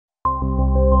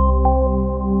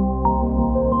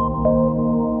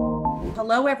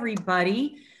hello,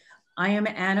 everybody. I am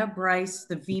Anna Bryce,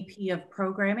 the VP of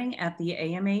Programming at the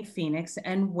AMA Phoenix,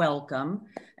 and welcome.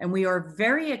 And we are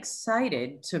very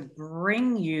excited to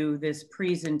bring you this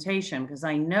presentation because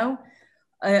I know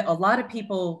a lot of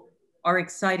people are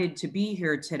excited to be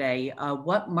here today.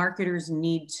 What marketers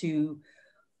need to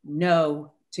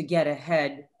know to get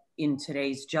ahead in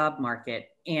today's job market.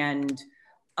 And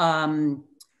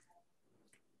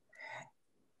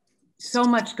so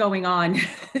much going on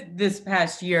this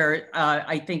past year.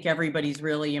 I think everybody's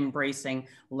really embracing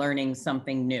learning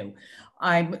something new.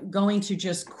 I'm going to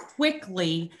just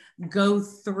quickly go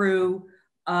through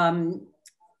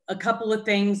a couple of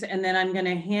things, and then I'm going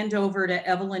to hand over to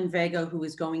Evelyn Vega, who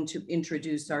is going to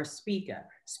introduce our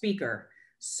speaker.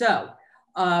 So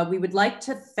we would like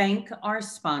to thank our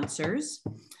sponsors.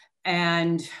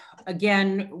 And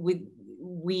again,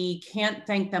 we can't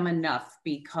thank them enough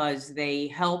because they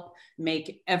help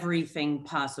make everything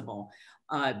possible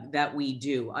that we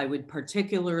do. I would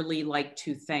particularly like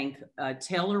to thank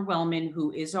Taylor Wellman,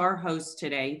 who is our host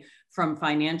today from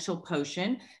Financial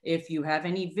Potion. If you have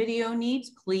any video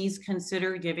needs, please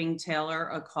consider giving Taylor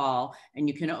a call, and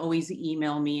you can always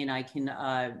email me and I can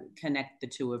connect the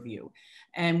two of you.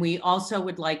 And we also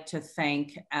would like to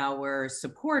thank our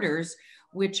supporters,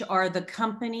 which are the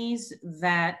companies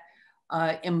that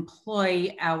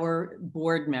employ our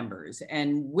board members.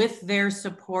 And with their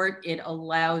support, it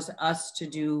allows us to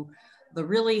do the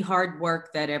really hard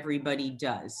work that everybody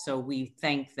does. So we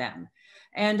thank them.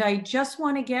 And I just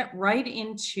want to get right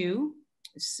into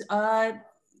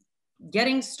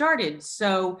getting started.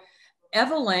 So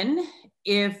Evelyn,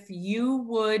 if you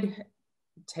would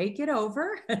take it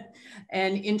over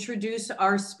and introduce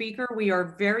our speaker. We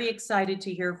are very excited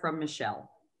to hear from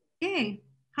Michelle. Yay.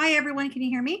 Hi, everyone. Can you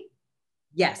hear me?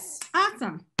 Yes.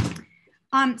 Awesome.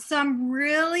 So I'm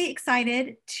really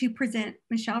excited to present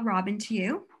Michelle Robin to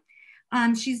you.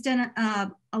 She's done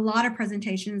a lot of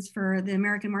presentations for the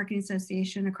American Marketing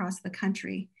Association across the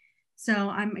country. So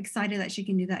I'm excited that she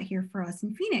can do that here for us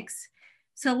in Phoenix.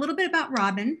 So a little bit about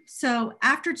Robin. So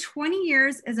after 20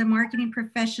 years as a marketing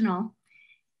professional,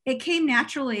 it came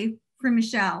naturally for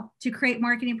Michelle to create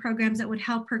marketing programs that would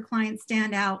help her clients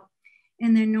stand out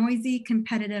in their noisy,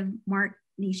 competitive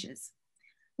niches.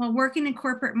 While working in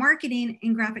corporate marketing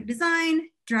and graphic design,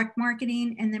 direct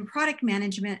marketing, and then product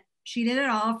management, she did it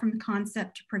all from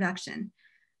concept to production.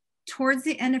 Towards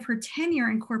the end of her tenure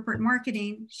in corporate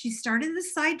marketing, she started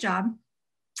this side job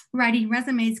writing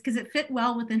resumes because it fit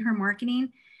well within her marketing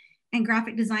and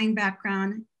graphic design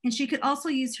background, and she could also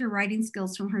use her writing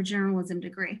skills from her journalism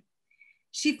degree.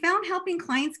 She found helping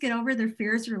clients get over their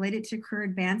fears related to career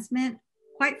advancement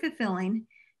quite fulfilling,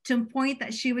 to a point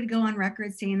that she would go on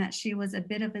record saying that she was a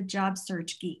bit of a job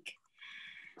search geek.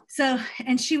 So,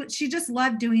 and she just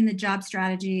loved doing the job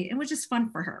strategy. It was just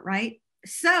fun for her, right?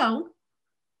 So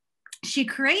she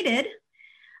created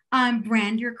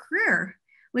Brand Your Career,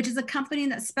 which is a company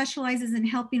that specializes in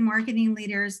helping marketing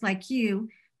leaders like you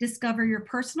discover your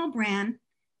personal brand,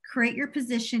 create your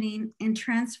positioning, and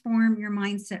transform your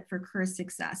mindset for career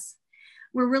success.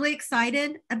 We're really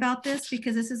excited about this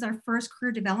because this is our first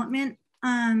career development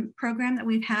program that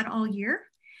we've had all year.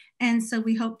 And so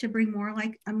we hope to bring more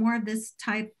of this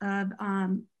type of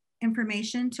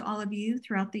information to all of you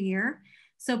throughout the year.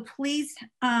 So please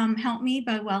help me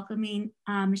by welcoming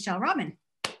Michelle Robin.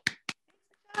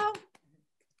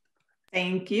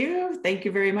 Thank you. Thank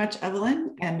you very much,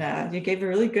 Evelyn. And you gave a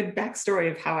really good backstory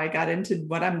of how I got into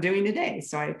what I'm doing today.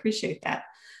 So I appreciate that.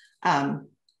 And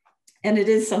it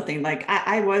is something like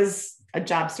I was a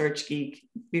job search geek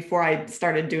before I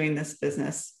started doing this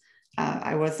business.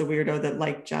 I was the weirdo that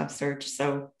liked job search.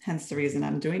 So hence the reason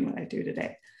I'm doing what I do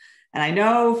today. And I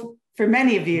know for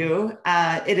many of you,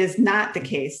 it is not the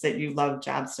case that you love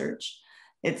job search.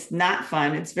 It's not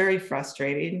fun. It's very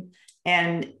frustrating.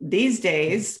 And these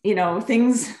days, you know,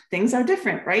 things are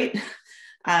different, right?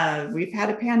 We've had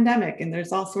a pandemic and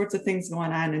there's all sorts of things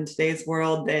going on in today's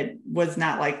world that was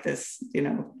not like this,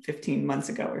 15 months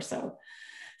ago or so.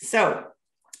 So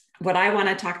what I want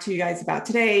to talk to you guys about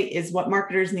today is what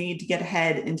marketers need to get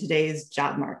ahead in today's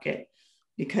job market,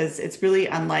 because it's really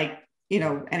unlike,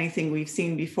 anything we've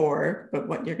seen before, but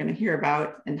what you're going to hear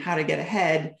about and how to get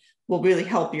ahead will really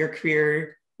help your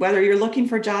career, whether you're looking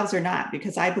for jobs or not,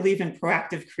 because I believe in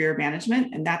proactive career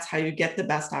management, and that's how you get the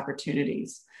best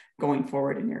opportunities going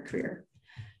forward in your career.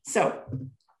 So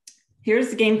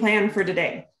here's the game plan for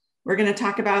today. We're going to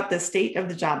talk about the state of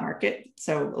the job market.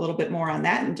 So a little bit more on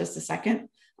that in just a second.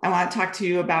 I want to talk to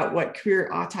you about what career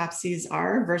autopsies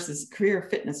are versus career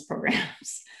fitness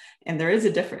programs. And there is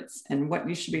a difference in what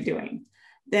you should be doing.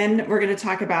 Then we're going to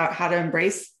talk about how to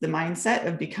embrace the mindset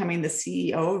of becoming the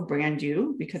CEO of brand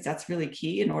you, because that's really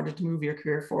key in order to move your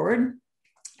career forward.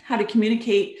 How to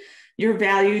communicate your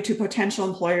value to potential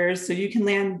employers so you can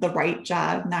land the right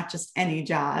job, not just any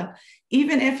job,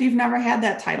 even if you've never had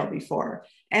that title before.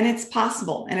 And it's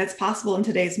possible, and it's possible in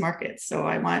today's market. So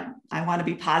I want to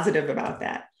be positive about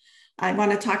that. I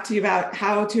want to talk to you about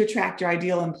how to attract your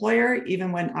ideal employer,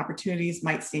 even when opportunities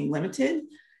might seem limited,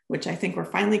 which I think we're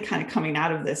finally kind of coming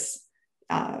out of this,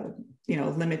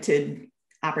 limited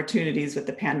opportunities with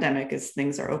the pandemic as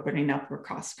things are opening up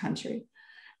across the country.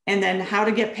 And then how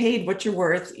to get paid what you're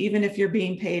worth, even if you're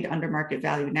being paid under market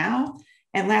value now.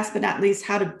 And last but not least,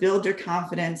 how to build your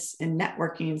confidence in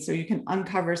networking so you can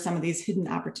uncover some of these hidden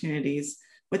opportunities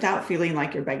without feeling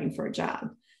like you're begging for a job,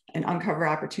 and uncover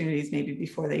opportunities maybe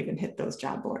before they even hit those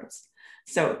job boards.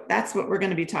 So that's what we're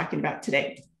going to be talking about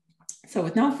today. So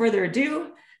with no further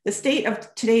ado, the state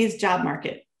of today's job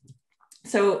market.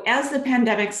 So as the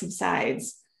pandemic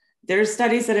subsides, there's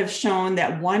studies that have shown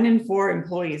that 1 in 4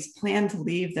 employees plan to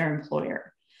leave their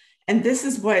employer. And this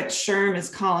is what SHRM is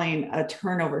calling a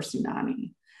turnover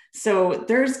tsunami. So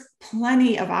there's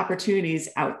plenty of opportunities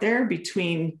out there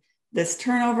between this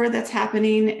turnover that's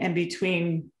happening and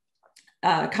between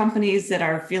companies that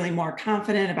are feeling more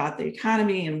confident about the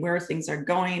economy and where things are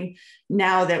going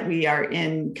now that we are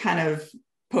in kind of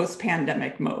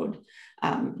post-pandemic mode,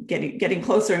 getting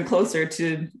closer and closer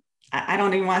to, I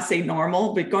don't even want to say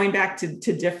normal, but going back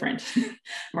to different,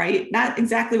 right? Not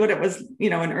exactly what it was,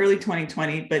 in early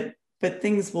 2020, but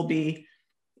things will be,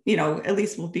 at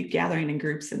least we'll be gathering in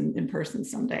groups in person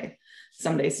someday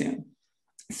soon.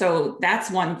 So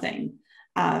that's one thing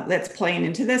that's playing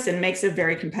into this and makes a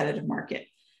very competitive market.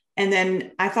 And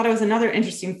then I thought it was another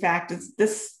interesting fact is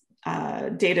this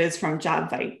data is from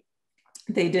JobVite.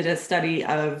 They did a study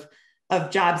of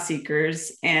job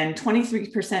seekers, and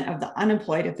 23% of the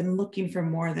unemployed have been looking for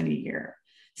more than a year.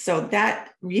 So that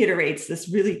reiterates this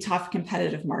really tough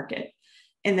competitive market.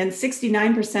 And then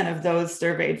 69% of those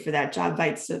surveyed for that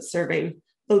JobVite survey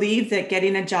believe that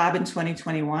getting a job in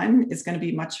 2021 is going to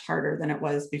be much harder than it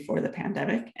was before the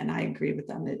pandemic. And I agree with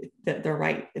them that they're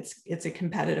right. It's a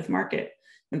competitive market.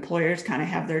 Employers kind of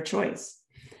have their choice.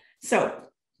 So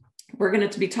we're going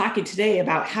to be talking today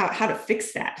about how to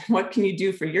fix that. What can you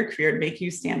do for your career to make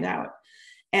you stand out?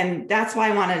 And that's why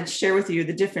I want to share with you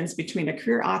the difference between a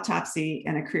career autopsy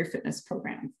and a career fitness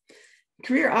program.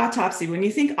 Career autopsy, when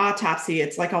you think autopsy,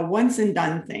 it's like a once and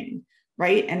done thing,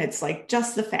 right? And it's like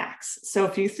just the facts. So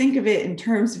if you think of it in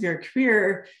terms of your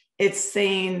career, it's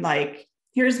saying like,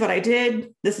 here's what I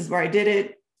did, this is where I did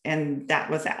it, and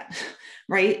that was that,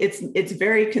 right? It's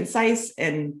very concise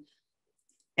and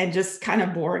just kind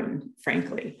of boring,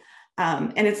 frankly.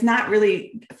 And it's not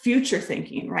really future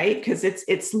thinking, right? Because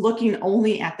it's looking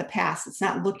only at the past. It's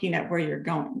not looking at where you're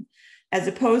going. As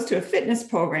opposed to a fitness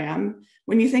program,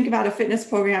 when you think about a fitness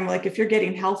program, like if you're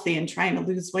getting healthy and trying to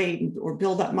lose weight or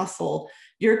build up muscle,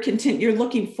 you're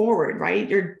looking forward, right?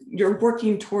 You're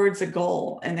working towards a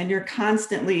goal, and then you're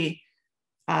constantly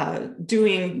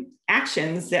doing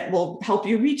actions that will help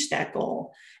you reach that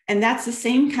goal. And that's the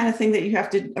same kind of thing that you have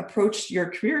to approach your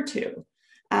career to.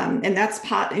 And that's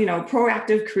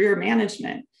proactive career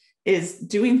management is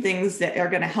doing things that are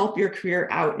going to help your career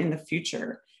out in the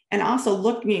future, and also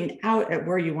looking out at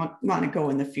where you want to go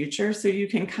in the future so you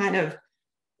can kind of,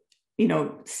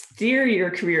 steer your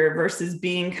career versus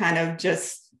being kind of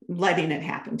just letting it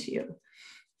happen to you.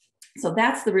 So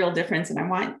that's the real difference. And I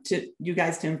want you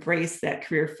guys to embrace that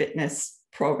career fitness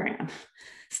program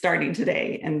starting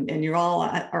today. And you all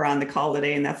are on the call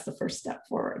today, and that's the first step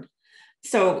forward.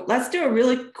 So let's do a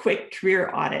really quick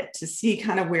career audit to see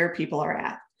kind of where people are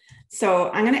at. So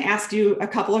I'm going to ask you a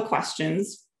couple of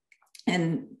questions,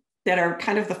 and that are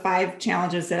kind of the 5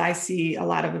 challenges that I see a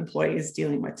lot of employees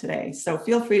dealing with today. So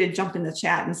feel free to jump in the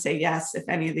chat and say yes if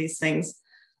any of these things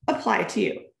apply to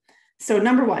you. So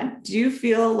number 1, do you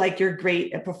feel like you're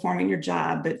great at performing your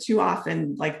job, but too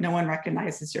often like no one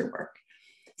recognizes your work?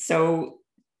 So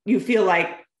you feel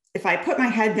like if I put my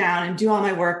head down and do all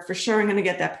my work, for sure I'm going to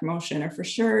get that promotion, or for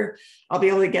sure I'll be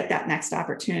able to get that next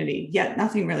opportunity, yet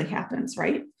nothing really happens,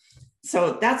 right?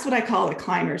 So that's what I call the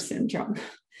climber syndrome,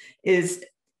 is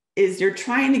you're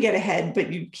trying to get ahead,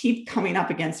 but you keep coming up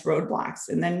against roadblocks.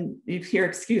 And then you hear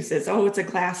excuses, oh, it's a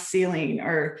glass ceiling,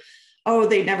 or, oh,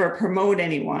 they never promote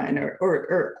anyone,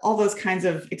 or all those kinds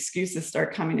of excuses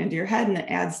start coming into your head, and it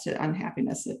adds to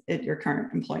unhappiness at your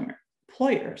current employer.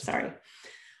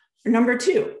 Number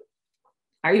 2,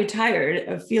 are you tired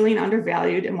of feeling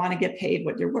undervalued and want to get paid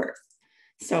what you're worth?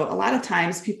 So a lot of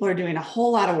times people are doing a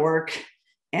whole lot of work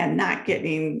and not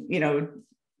getting,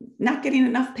 not getting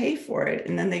enough pay for it.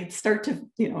 And then they start to,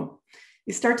 you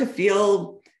start to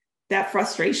feel that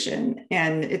frustration,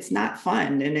 and it's not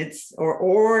fun. And it's,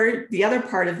 or the other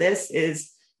part of this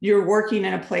is you're working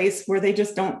in a place where they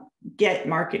just don't get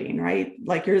marketing, right?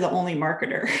 Like you're the only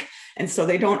marketer. And so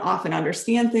they don't often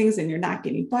understand things, and you're not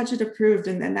getting budget approved.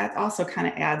 And then that also kind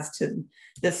of adds to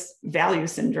this value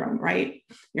syndrome, right?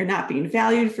 You're not being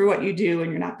valued for what you do,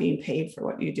 and you're not being paid for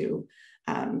what you do.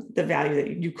 The value that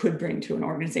you could bring to an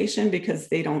organization, because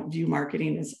they don't view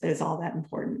marketing as all that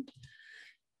important.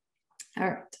 All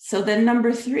right, so then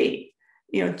number 3,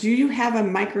 do you have a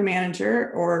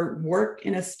micromanager or work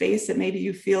in a space that maybe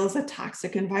you feel is a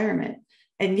toxic environment,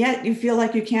 and yet you feel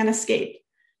like you can't escape?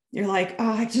 You're like,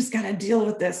 oh, I just got to deal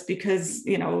with this because,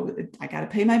 I got to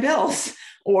pay my bills,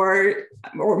 or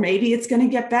maybe it's going to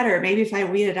get better. Maybe if I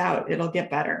weed it out, it'll get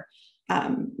better.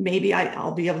 Maybe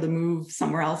I'll be able to move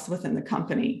somewhere else within the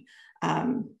company,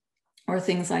 or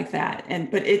things like that.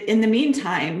 But in the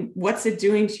meantime, what's it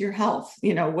doing to your health?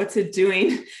 What's it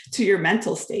doing to your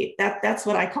mental state? That's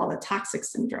what I call the toxic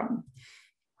syndrome.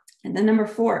 And then number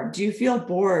 4, do you feel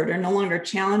bored or no longer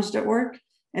challenged at work,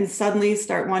 and suddenly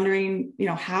start wondering,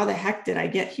 how the heck did I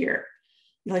get here?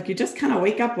 Like you just kind of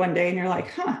wake up one day and you're like,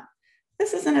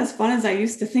 this isn't as fun as I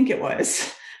used to think it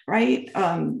was, right?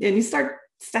 And you start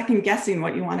second guessing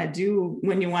what you want to do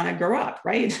when you want to grow up,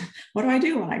 right? What do I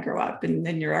do when I grow up? And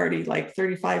then you're already like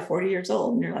 35, 40 years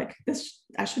old, and you're like,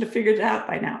 I should have figured it out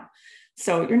by now.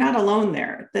 So you're not alone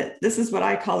there. This is what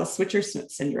I call a switcher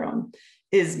syndrome,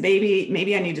 is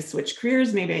maybe I need to switch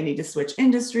careers. Maybe I need to switch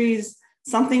industries.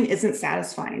 Something isn't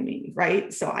satisfying me,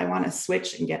 right? So I want to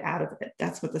switch and get out of it.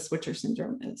 That's what the switcher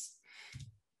syndrome is.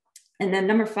 And then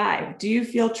number 5, do you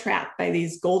feel trapped by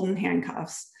these golden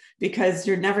handcuffs, because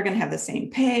you're never going to have the same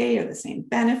pay or the same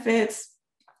benefits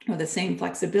or the same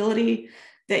flexibility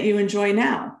that you enjoy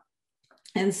now?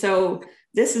 And so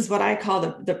this is what I call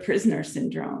the prisoner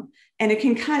syndrome. And it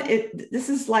can this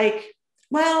is like,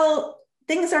 well,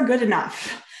 things are good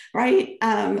enough, right?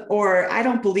 Or I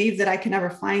don't believe that I can ever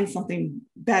find something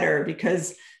better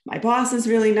because my boss is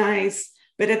really nice.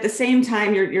 But at the same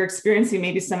time, you're experiencing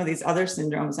maybe some of these other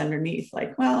syndromes underneath,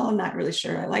 like, well, I'm not really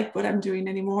sure I like what I'm doing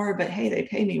anymore, but hey, they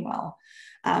pay me well.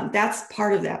 That's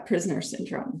part of that prisoner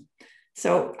syndrome.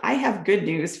 So I have good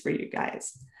news for you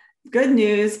guys. Good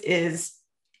news is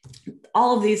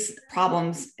all of these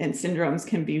problems and syndromes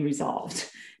can be resolved.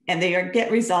 And they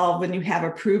get resolved when you have a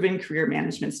proven career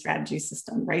management strategy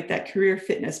system, right? That career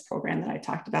fitness program that I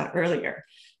talked about earlier.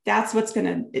 That's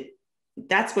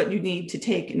what you need to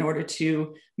take in order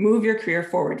to move your career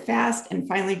forward fast and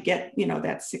finally get,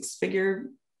 that 6-figure,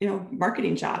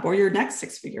 marketing job, or your next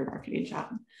 6-figure marketing job.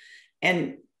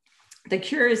 And the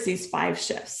cure is these 5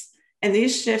 shifts. And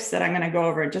these shifts that I'm going to go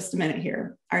over in just a minute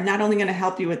here are not only going to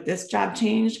help you with this job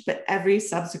change, but every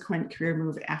subsequent career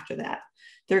move after that.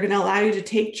 They're going to allow you to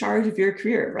take charge of your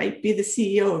career, right? Be the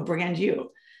CEO of Brand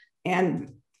You.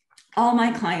 And all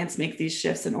my clients make these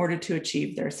shifts in order to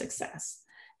achieve their success.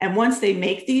 And once they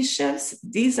make these shifts,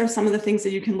 these are some of the things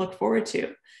that you can look forward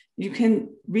to. You can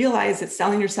realize that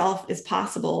selling yourself is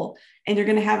possible, and you're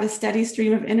going to have a steady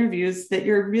stream of interviews that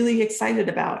you're really excited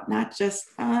about, not just,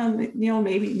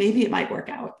 maybe it might work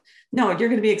out. No, you're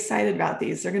going to be excited about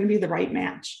these. They're going to be the right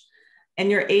match. And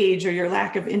your age or your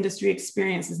lack of industry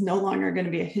experience is no longer going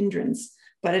to be a hindrance,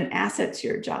 but an asset to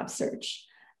your job search.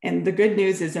 And the good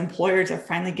news is employers are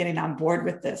finally getting on board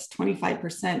with this.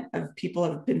 25% of people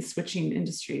have been switching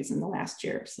industries in the last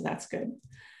year. So that's good.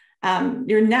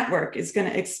 Your network is going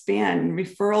to expand.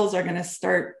 Referrals are going to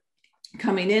start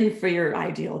coming in for your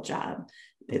ideal job.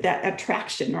 That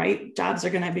attraction, right? Jobs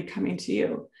are going to be coming to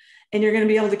you. And you're going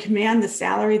to be able to command the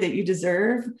salary that you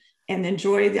deserve and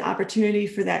enjoy the opportunity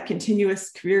for that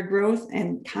continuous career growth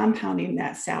and compounding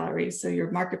that salary. So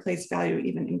your marketplace value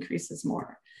even increases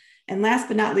more. And last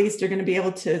but not least, you're going to be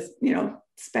able to,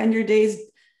 spend your days,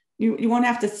 you won't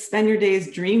have to spend your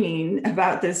days dreaming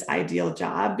about this ideal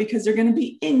job, because you're going to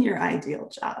be in your ideal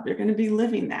job. You're going to be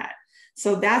living that.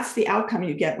 So that's the outcome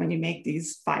you get when you make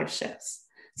these 5 shifts.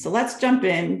 So let's jump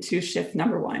into shift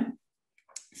number 1.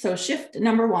 So shift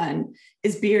number 1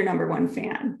 is be your number 1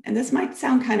 fan. And this might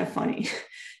sound kind of funny.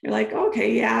 You're like,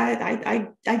 okay, yeah,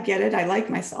 I get it. I like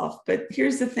myself. But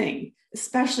here's the thing,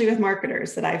 especially with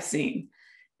marketers that I've seen,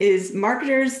 is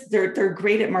marketers, they're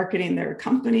great at marketing their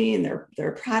company and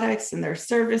their products and their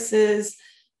services,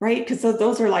 right? Because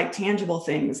those are like tangible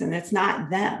things, and it's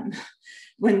not them.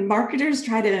 When marketers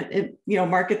try to,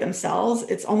 market themselves,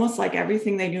 it's almost like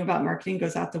everything they knew about marketing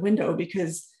goes out the window,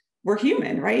 because we're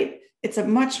human, right? It's a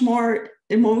much more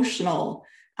emotional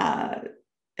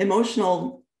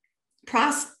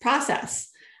process.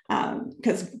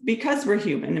 Because we're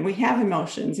human and we have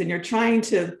emotions, and you're trying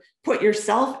to put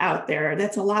yourself out there.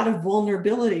 That's a lot of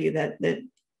vulnerability that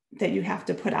you have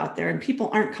to put out there, and people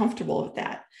aren't comfortable with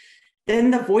that.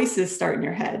 Then the voices start in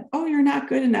your head. Oh, you're not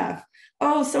good enough.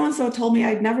 Oh, so-and-so told me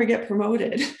I'd never get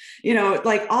promoted.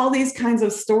 Like all these kinds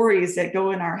of stories that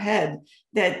go in our head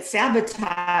that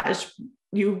sabotage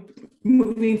you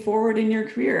moving forward in your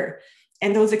career.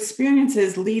 And those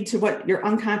experiences lead to what your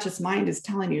unconscious mind is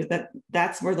telling you,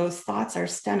 that's where those thoughts are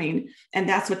stemming. And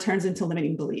that's what turns into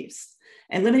limiting beliefs.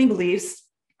 And limiting beliefs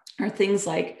are things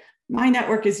like, my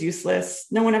network is useless.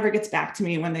 No one ever gets back to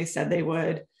me when they said they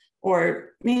would. Or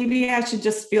maybe I should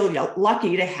just feel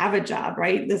lucky to have a job,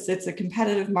 right? It's a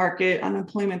competitive market.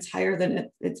 Unemployment's higher than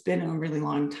it's been in a really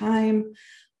long time.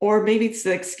 Or maybe it's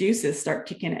the excuses start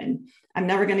kicking in. I'm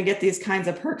never going to get these kinds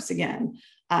of perks again.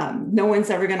 No one's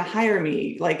ever going to hire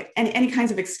me. Like any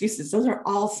kinds of excuses. Those are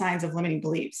all signs of limiting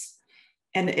beliefs.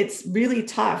 And it's really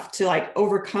tough to like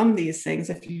overcome these things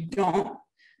if you don't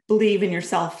believe in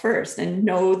yourself first and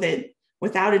know that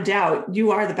without a doubt,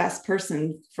 you are the best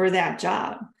person for that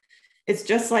job. It's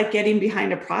just like getting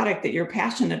behind a product that you're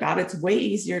passionate about. It's way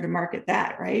easier to market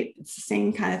that, right? It's the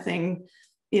same kind of thing,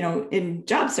 in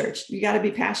job search. You got to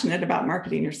be passionate about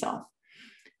marketing yourself.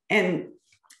 And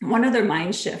one other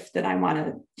mind shift that I want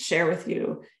to share with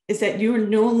you is that you are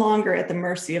no longer at the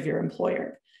mercy of your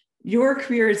employer. Your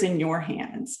career is in your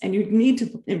hands, and you need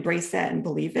to embrace that and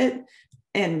believe it.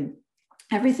 And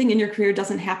everything in your career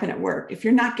doesn't happen at work. If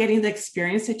you're not getting the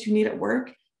experience that you need at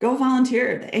work, go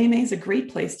volunteer. The AMA is a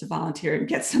great place to volunteer and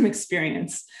get some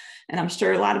experience. And I'm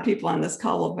sure a lot of people on this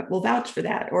call will vouch for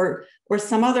that, or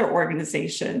some other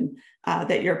organization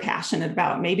that you're passionate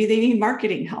about. Maybe they need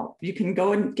marketing help. You can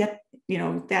go and get,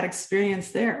 that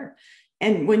experience there.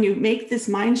 And when you make this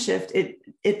mind shift, it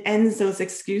ends those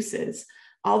excuses,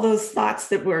 all those thoughts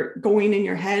that were going in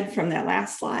your head from that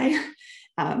last slide.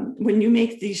 When you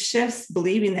make these shifts,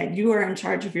 believing that you are in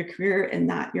charge of your career and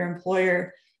not your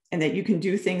employer, and that you can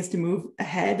do things to move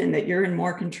ahead, and that you're in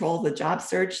more control of the job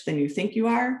search than you think you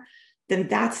are, then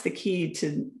that's the key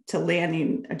to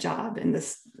landing a job in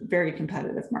this very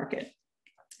competitive market.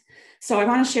 So I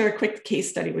want to share a quick case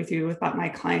study with you about my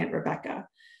client, Rebecca.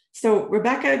 So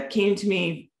Rebecca came to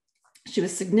me. She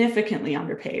was significantly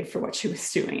underpaid for what she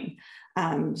was doing.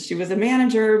 She was a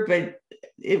manager, but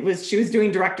she was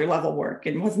doing director level work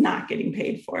and was not getting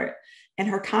paid for it. And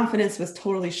her confidence was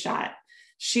totally shot.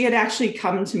 She had actually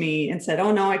come to me and said,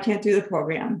 oh no, I can't do the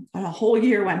program. And a whole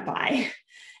year went by.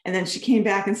 And then she came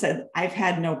back and said, I've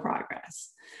had no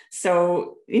progress.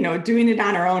 So, doing it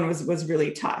on her own was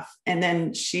really tough. And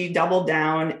then she doubled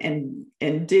down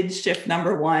and did shift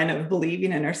number one of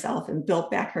believing in herself and built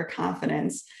back her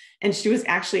confidence. And she was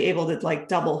actually able to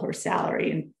double her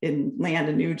salary and land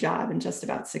a new job in just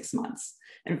about 6 months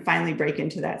and finally break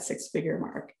into that 6-figure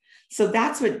mark. So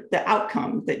that's what the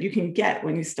outcome that you can get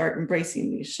when you start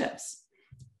embracing these shifts.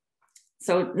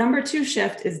 So number 2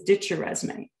 shift is ditch your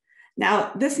resume.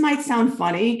 Now, this might sound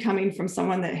funny coming from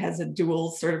someone that has a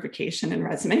dual certification in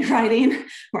resume writing,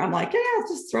 where I'm like, yeah,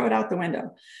 just throw it out the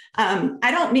window.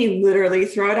 I don't mean literally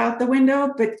throw it out the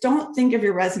window, but don't think of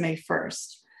your resume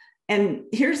first. And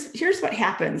here's what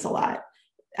happens a lot.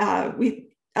 A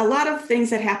lot of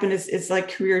things that happen is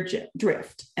like career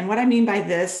drift. And what I mean by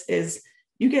this is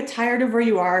you get tired of where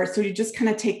you are, so you just kind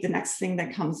of take the next thing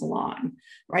that comes along,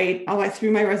 right? Oh, I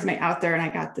threw my resume out there and I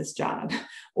got this job.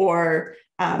 Or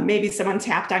maybe someone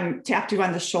tapped you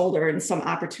on the shoulder and some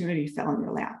opportunity fell in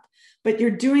your lap. But you're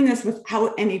doing this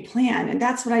without any plan. And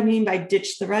that's what I mean by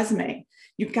ditch the resume.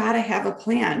 You've got to have a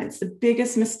plan. It's the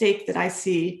biggest mistake that I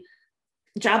see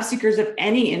job seekers of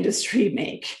any industry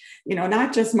make.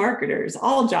 Not just marketers,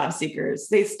 all job seekers.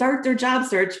 They start their job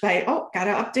search by, got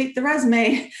to update the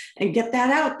resume and get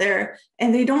that out there.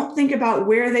 And they don't think about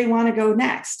where they want to go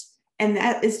next. And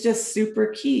that is just super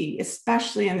key,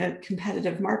 especially in a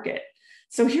competitive market.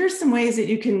 So here's some ways that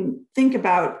you can think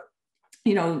about,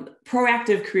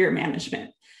 proactive career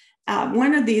management.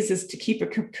 One of these is to keep a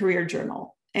career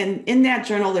journal. And in that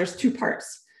journal, there's 2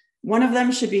 parts. One of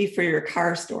them should be for your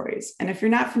CAR stories. And if you're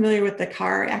not familiar with the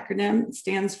CAR acronym, it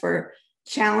stands for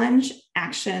challenge,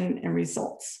 action, and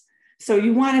results. So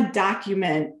you want to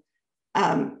document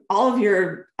all of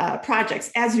your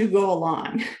projects as you go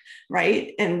along,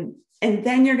 right? And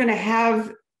then you're going to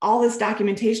have all this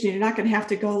documentation. You're not going to have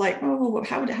to go like, oh,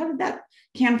 how did that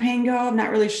campaign go? I'm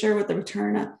not really sure what the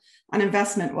return on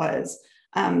investment was.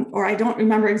 Or I don't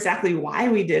remember exactly why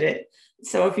we did it.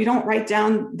 So if you don't write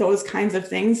down those kinds of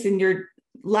things, then you're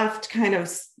left kind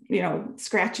of,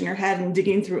 scratching your head and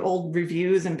digging through old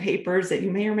reviews and papers that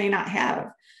you may or may not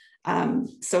have.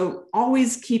 So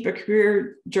always keep a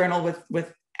career journal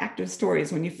with active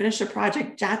stories. When you finish a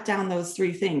project, jot down those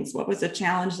 3 things. What was a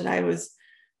challenge that I was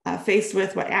faced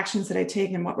with? What actions did I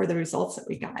take? And what were the results that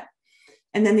we got?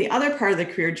 And then the other part of the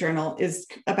career journal is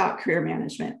about career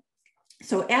management.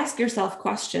 So ask yourself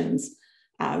questions.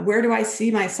 Where do I see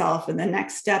myself in the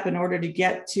next step in order to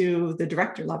get to the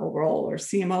director level role or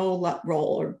CMO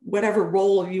role or whatever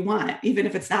role you want, even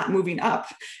if it's not moving up,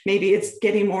 maybe it's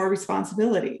getting more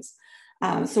responsibilities.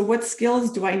 So what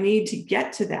skills do I need to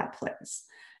get to that place?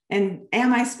 And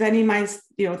am I spending my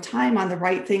time on the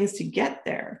right things to get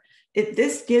there?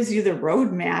 This gives you the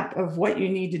roadmap of what you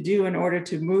need to do in order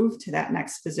to move to that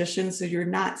next position so you're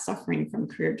not suffering from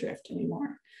career drift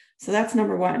anymore. So that's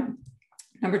number 1.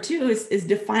 Number 2 is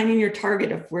defining your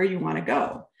target of where you want to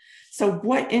go. So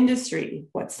what industry,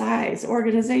 what size,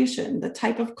 organization, the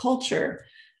type of culture,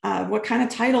 what kind of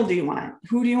title do you want?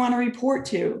 Who do you want to report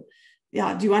to?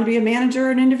 Do you want to be a manager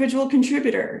or an individual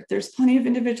contributor? There's plenty of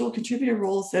individual contributor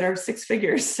roles that are 6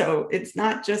 figures. So it's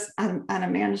not just on a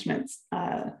management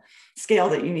scale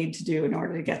that you need to do in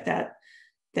order to get that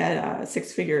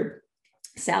 6-figure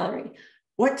salary.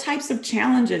 What types of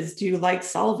challenges do you like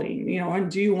solving, and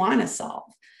do you want to solve?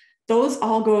 Those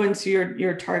all go into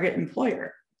your target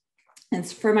employer. And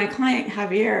for my client,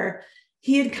 Javier,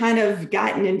 he had kind of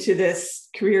gotten into this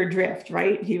career drift,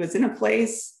 right? He was in a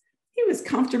place, he was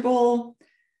comfortable,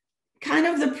 kind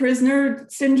of the prisoner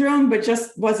syndrome, but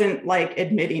just wasn't like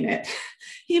admitting it.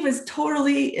 He was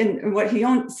totally, in what he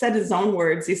said his own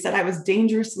words, he said, I was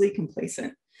dangerously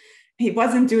complacent. He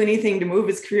wasn't doing anything to move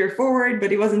his career forward,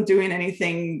 but he wasn't doing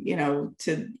anything,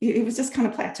 he was just kind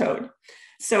of plateaued.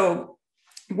 So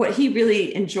what he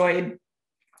really enjoyed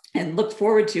and looked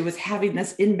forward to was having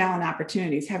this inbound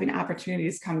opportunities, having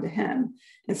opportunities come to him.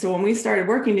 And so when we started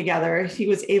working together, he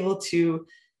was able to,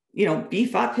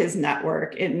 beef up his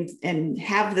network and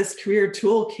have this career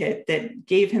toolkit that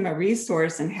gave him a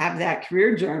resource and have that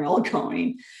career journal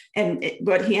going. And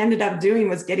what he ended up doing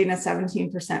was getting a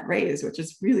 17% raise, which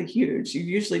is really huge. You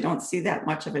usually don't see that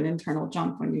much of an internal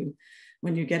jump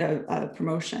when you get a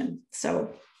promotion.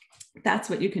 So that's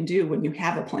what you can do when you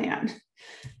have a plan.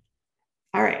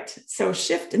 All right, so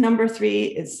shift number 3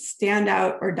 is stand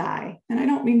out or die. And I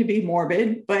don't mean to be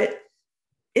morbid, but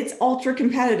it's ultra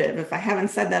competitive, if I haven't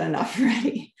said that enough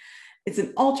already. It's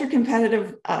an ultra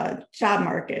competitive job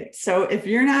market. So if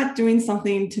you're not doing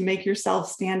something to make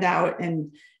yourself stand out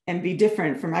and be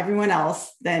different from everyone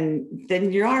else, then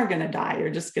you are going to die. You're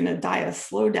just going to die a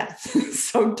slow death.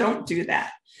 So don't do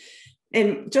that.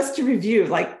 And just to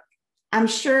review, I'm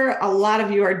sure a lot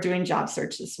of you are doing job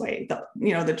search this way,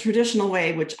 the traditional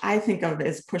way, which I think of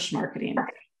as push marketing.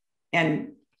 And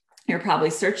you're probably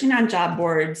searching on job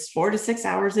boards 4 to 6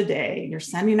 hours a day. You're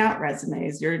sending out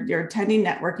resumes. You're attending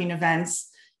networking events,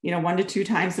 1 to 2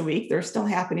 times a week. They're still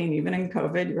happening even in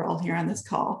COVID. You're all here on this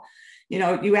call.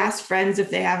 You ask friends if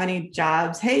they have any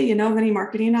jobs. Hey, have any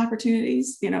marketing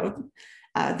opportunities?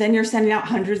 Then you're sending out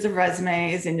hundreds of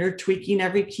resumes and you're tweaking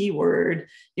every keyword.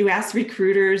 You ask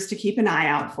recruiters to keep an eye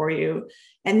out for you.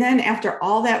 And then after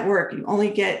all that work, you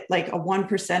only get like a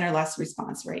 1% or less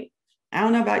response rate. I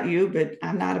don't know about you, but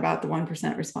I'm not about the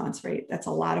 1% response rate. That's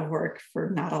a lot of work for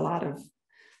not a lot of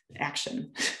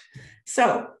action.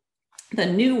 So the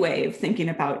new way of thinking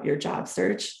about your job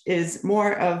search is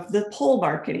more of the pull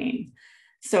marketing.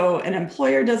 So an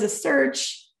employer does a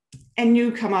search and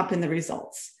you come up in the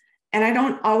results. And I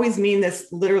don't always mean this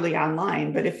literally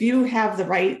online, but if you have the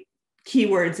right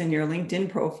keywords in your LinkedIn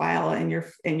profile and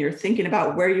you're thinking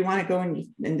about where you want to go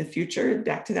in the future,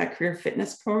 back to that career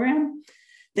fitness program,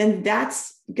 then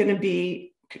that's going to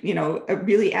be,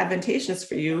 really advantageous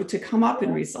for you to come up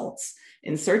in results,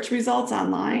 in search results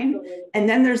online. And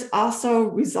then there's also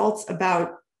results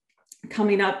about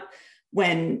coming up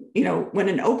when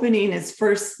an opening is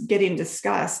first getting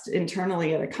discussed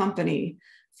internally at a company.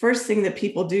 First thing that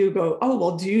people do go, oh,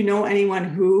 well, do you know anyone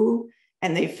who,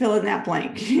 and they fill in that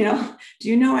blank, do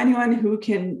you know anyone who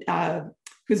can,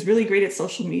 who's really great at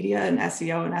social media and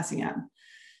SEO and SEM?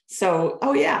 So,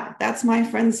 oh yeah, that's my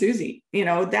friend Susie.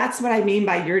 That's what I mean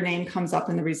by your name comes up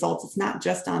in the results. It's not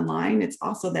just online, it's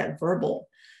also that verbal.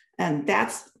 And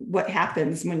that's what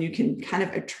happens when you can kind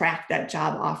of attract that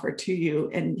job offer to you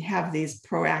and have these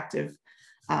proactive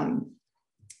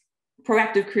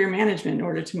career management in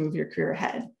order to move your career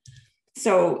ahead.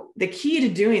 So the key to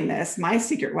doing this, my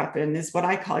secret weapon, is what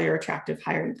I call your attractive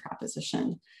hiring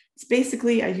proposition. It's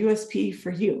basically a USP for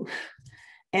you.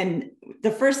 And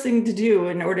the first thing to do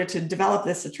in order to develop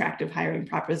this attractive hiring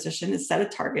proposition is set a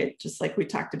target, just like we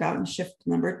talked about in shift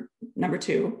number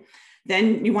 2.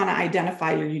 Then you want to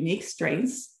identify your unique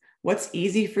strengths. What's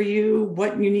easy for you?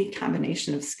 What unique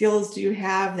combination of skills do you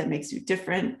have that makes you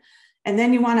different? And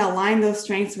then you want to align those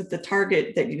strengths with the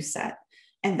target that you set.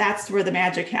 And that's where the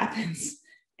magic happens.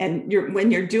 And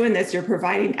when you're doing this, you're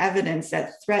providing evidence,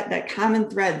 that common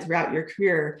thread throughout your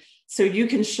career. So you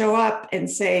can show up and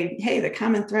say, hey, the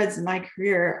common threads in my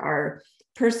career are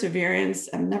perseverance.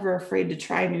 I'm never afraid to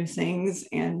try new things.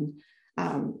 And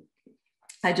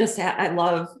I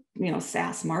love,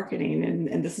 SaaS marketing,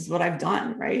 and this is what I've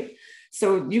done, right?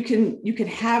 So you can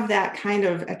have that kind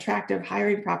of attractive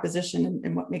hiring proposition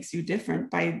and what makes you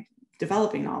different by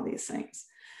developing all these things.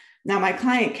 Now, my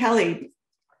client, Kelly,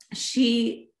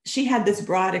 she had this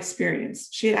broad experience.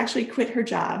 She had actually quit her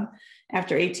job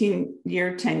after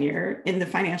 18-year tenure in the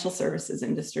financial services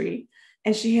industry.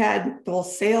 And she had both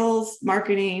sales,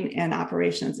 marketing, and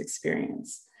operations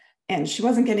experience. And she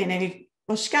wasn't getting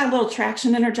she got a little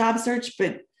traction in her job search,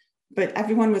 but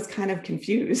everyone was kind of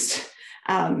confused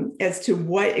as to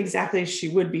what exactly she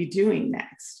would be doing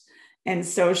next. And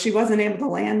so she wasn't able to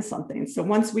land something. So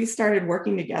once we started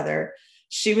working together,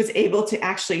 she was able to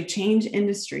actually change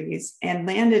industries and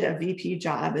landed a VP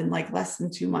job in like less than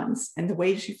 2 months. And the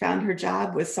way she found her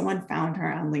job was someone found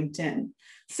her on LinkedIn.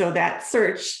 So that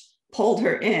search pulled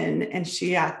her in and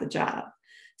she got the job.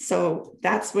 So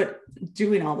that's what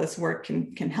doing all this work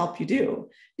can help you do.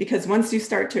 Because once you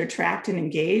start to attract and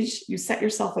engage, you set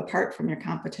yourself apart from your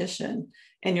competition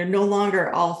and you're no longer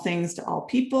all things to all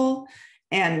people.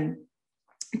 And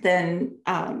then,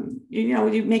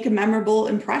 you make a memorable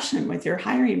impression with your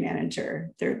hiring manager.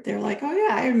 They're like, oh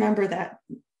yeah, I remember that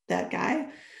guy.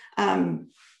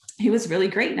 He was really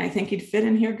great. And I think he'd fit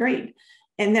in here great.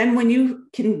 And then when you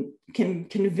can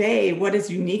convey what is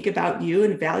unique about you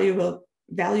and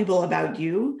valuable about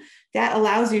you, that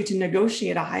allows you to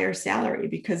negotiate a higher salary,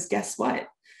 because guess what?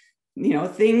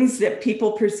 Things that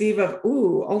people perceive of,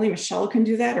 ooh, only Michelle can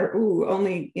do that, or ooh,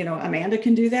 only, Amanda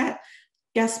can do that.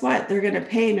 Guess what? They're going to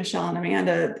pay Michelle and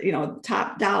Amanda,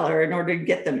 top dollar in order to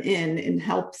get them in and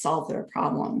help solve their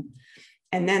problem.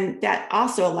 And then that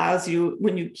also allows you,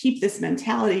 when you keep this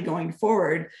mentality going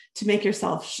forward, to make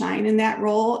yourself shine in that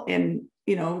role and,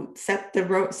 set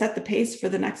the pace for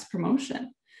the next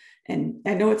promotion. And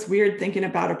I know it's weird thinking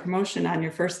about a promotion on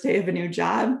your first day of a new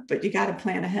job, but you got to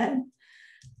plan ahead.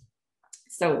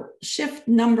 So shift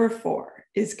number 4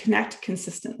 is connect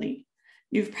consistently.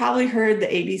 You've probably heard the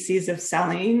ABCs of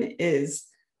selling is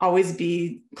always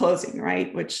be closing,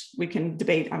 right? Which we can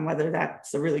debate on whether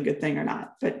that's a really good thing or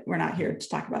not, but we're not here to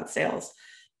talk about sales.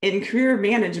 In career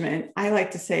management, I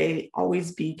like to say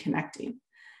always be connecting.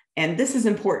 And this is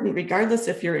important regardless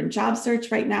if you're in job search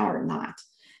right now or not,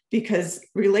 because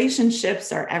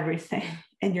relationships are everything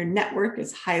and your network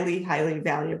is highly, highly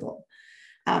valuable.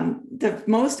 The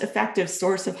most effective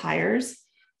source of hires,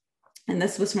 and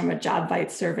this was from a JobVite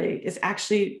survey, is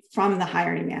actually from the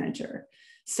hiring manager.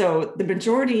 So the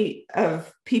majority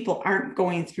of people aren't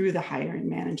going through the hiring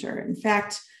manager. In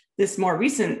fact, this more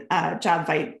recent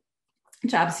JobVite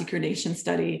Job Seeker Nation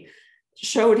study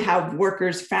showed how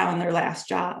workers found their last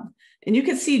job. And you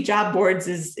can see job boards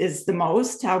is the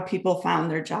most, how people found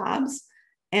their jobs.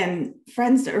 And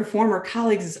friends or former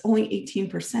colleagues is only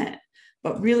 18%.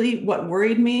 But really what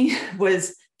worried me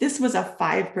was this was a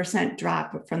 5%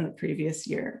 drop from the previous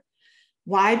year.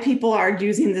 Why people are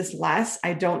using this less,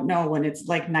 I don't know, when it's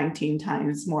like 19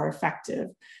 times more effective.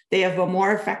 They have a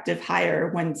more effective hire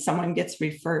when someone gets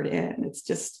referred in. It's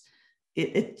just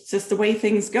the way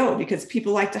things go, because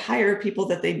people like to hire people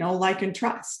that they know, like, and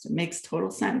trust. It makes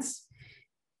total sense.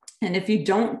 And if you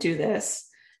don't do this,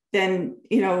 then,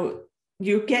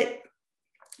 you get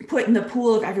put in the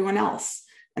pool of everyone else.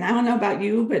 And I don't know about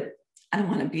you, but I don't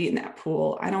want to be in that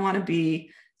pool. I don't want to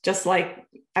be just like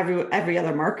every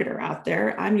other marketer out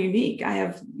there. I'm unique. I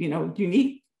have,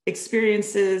 unique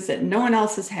experiences that no one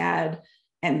else has had.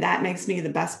 And that makes me the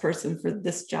best person for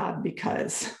this job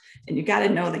because, and you got to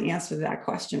know the answer to that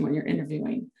question when you're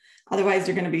interviewing. Otherwise,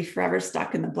 you're going to be forever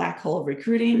stuck in the black hole of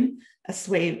recruiting, a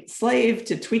slave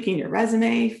to tweaking your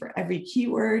resume for every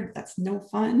keyword. That's no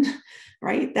fun,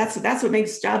 right? That's what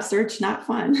makes job search not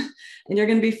fun. And you're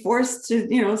going to be forced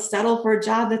to, settle for a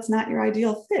job that's not your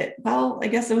ideal fit. Well, I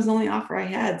guess it was the only offer I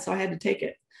had, so I had to take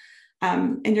it.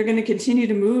 And you're going to continue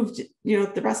to move,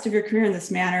 the rest of your career in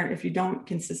this manner if you don't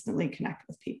consistently connect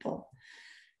with people.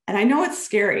 And I know it's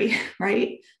scary,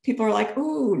 right? People are like,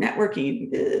 "Ooh,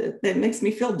 networking, that makes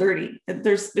me feel dirty."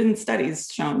 There's been studies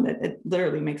shown that it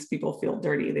literally makes people feel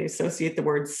dirty. They associate the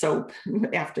word soap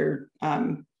after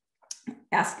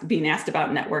being asked about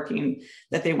networking,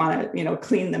 that they want to,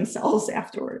 clean themselves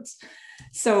afterwards.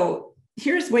 So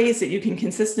here's ways that you can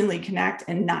consistently connect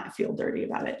and not feel dirty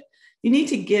about it. you need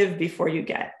to give before you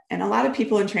get. And a lot of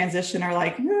people in transition are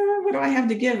like, what do I have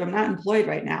to give? I'm not employed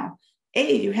right now.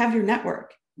 A, you have your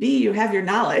network. B, you have your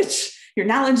knowledge. Your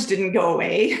knowledge didn't go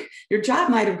away. Your job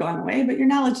might have gone away, but your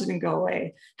knowledge didn't go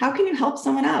away. How can you help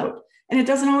someone out? And it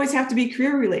doesn't always have to be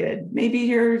career related. Maybe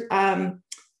you're,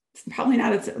 it's probably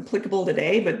not as applicable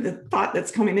today, but the thought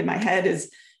that's coming in my head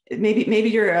is maybe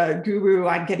you're a guru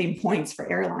on getting points for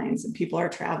airlines and people are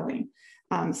traveling.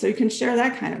 So you can share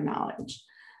that kind of knowledge.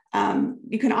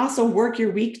 You can also work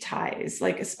your weak ties,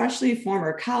 like especially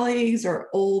former colleagues or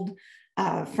old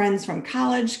friends from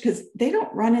college, because they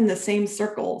don't run in the same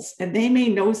circles and they may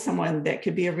know someone that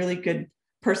could be a really good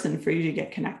person for you to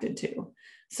get connected to.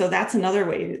 So that's another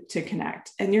way to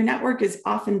connect. And your network is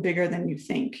often bigger than you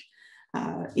think.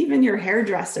 Even your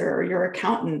hairdresser or your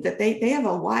accountant, that they have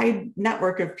a wide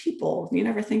network of people. You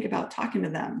never think about talking to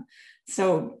them.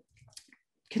 So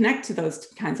connect to those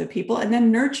kinds of people and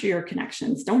then nurture your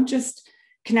connections. Don't just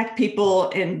connect people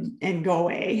and go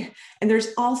away. And there's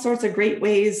all sorts of great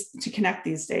ways to connect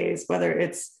these days, whether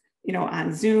it's,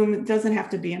 on Zoom. It doesn't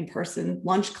have to be in person.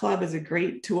 Lunch Club is a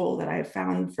great tool that I've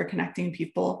found for connecting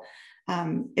people.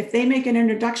 If they make an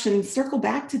introduction, circle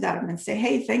back to them and say,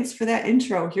 hey, thanks for that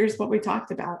intro. Here's what we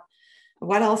talked about.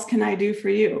 What else can I do for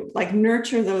you? Like,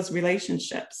 nurture those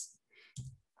relationships.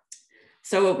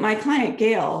 So my client,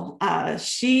 Gail,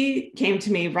 she came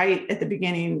to me right at the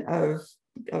beginning of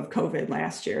COVID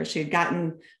last year. She had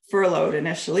gotten furloughed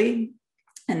initially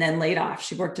and then laid off.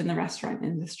 She worked in the restaurant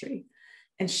industry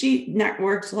and she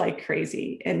networked like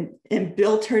crazy and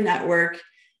built her network,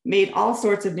 made all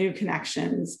sorts of new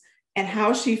connections. And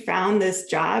how she found this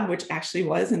job, which actually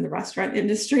was in the restaurant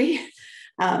industry,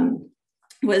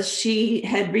 was she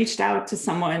had reached out to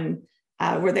someone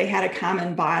where they had a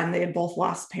common bond. They had both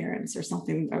lost parents or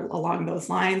something along those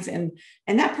lines. And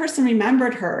that person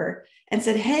remembered her and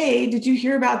said, hey, did you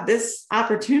hear about this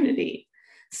opportunity?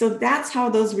 So that's how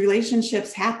those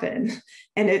relationships happen.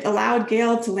 And it allowed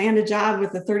Gail to land a job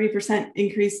with a 30%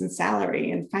 increase in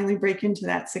salary and finally break into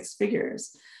that 6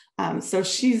 figures. So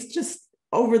she's just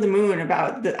over the moon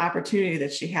about the opportunity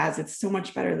that she has. It's so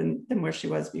much better than where she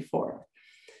was before.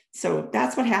 So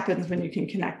that's what happens when you can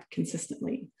connect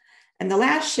consistently. And the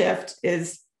last shift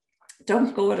is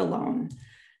don't go it alone.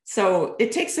 So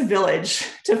it takes a village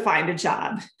to find a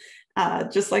job,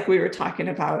 just like we were talking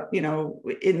about,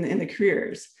 in the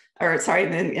careers, or sorry,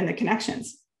 in the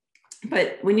connections.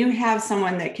 But when you have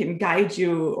someone that can guide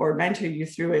you or mentor you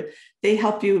through it, they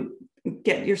help you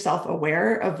get yourself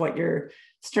aware of what your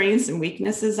strengths and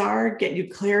weaknesses are, get you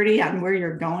clarity on where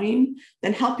you're going,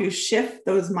 then help you shift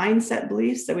those mindset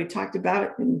beliefs that we talked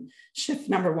about in shift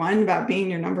number 1 about being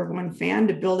your number 1 fan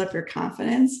to build up your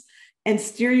confidence and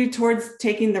steer you towards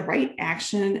taking the right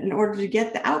action in order to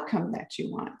get the outcome that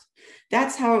you want.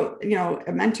 That's how,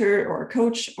 a mentor or a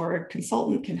coach or a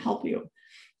consultant can help you.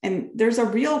 And there's a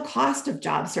real cost of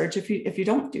job search if you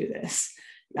don't do this.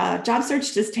 Job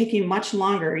search is taking much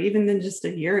longer, even than just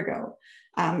a year ago.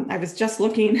 I was just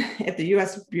looking at the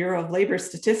US Bureau of Labor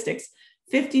Statistics.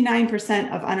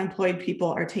 59% of unemployed people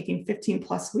are taking 15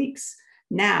 plus weeks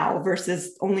now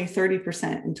versus only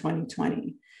 30% in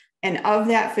 2020. And of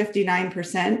that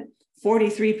 59%,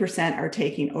 43% are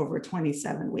taking over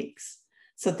 27 weeks.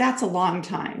 So that's a long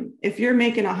time. If you're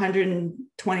making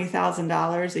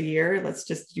 $120,000 a year, let's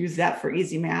just use that for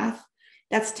easy math,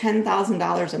 that's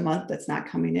 $10,000 a month that's not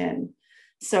coming in.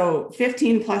 So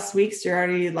 15 plus weeks, you're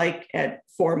already like at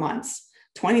 4 months.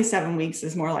 27 weeks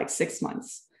is more like 6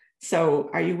 months. So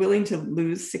are you willing to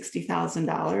lose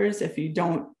 $60,000 if you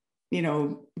don't,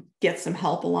 get some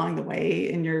help along the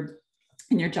way in your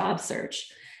job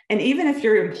search? And even if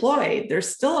you're employed, there's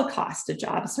still a cost to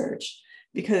job search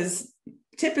because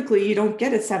typically you don't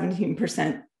get a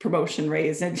 17% promotion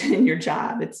raise in your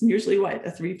job. It's usually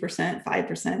a 3%,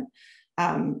 5%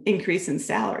 increase in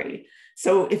salary.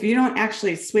 So if you don't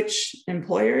actually switch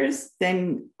employers,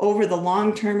 then over the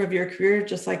long term of your career,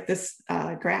 just like this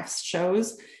graph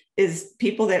shows, is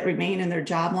people that remain in their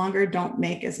job longer don't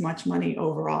make as much money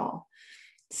overall.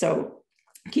 So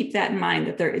keep that in mind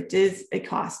that it is a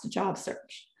cost to job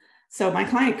search. So my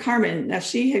client Carmen, now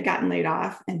she had gotten laid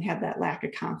off and had that lack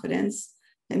of confidence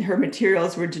and her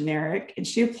materials were generic. And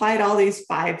she applied all these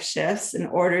 5 shifts in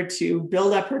order to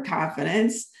build up her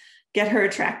confidence, get her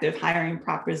attractive hiring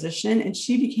proposition, and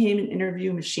she became an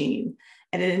interview machine.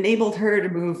 And it enabled her to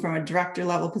move from a director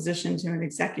level position to an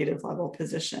executive level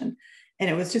position. And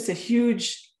it was just a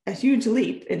huge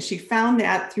leap. And she found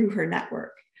that through her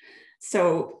network.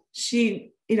 So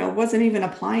she, wasn't even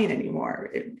applying anymore.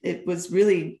 It was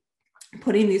really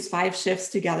putting these 5 shifts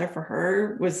together for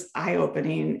her was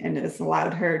eye-opening and has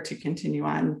allowed her to continue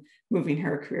on moving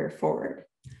her career forward.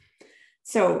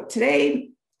 So today,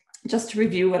 just to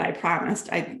review what I promised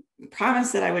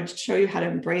that I would show you how to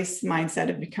embrace the mindset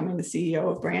of becoming the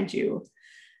CEO of BrandU.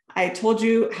 I told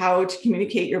you how to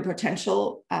communicate your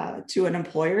potential to an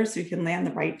employer so you can land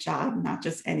the right job, not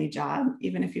just any job,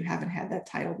 even if you haven't had that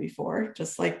title before,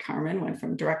 just like Carmen went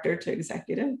from director to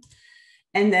executive.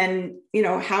 And then,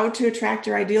 how to attract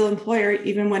your ideal employer,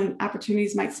 even when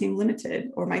opportunities might seem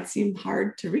limited or might seem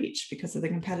hard to reach because of the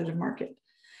competitive market.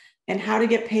 And how to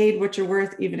get paid what you're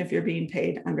worth, even if you're being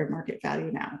paid under market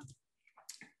value now.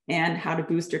 And how to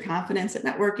boost your confidence at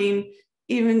networking,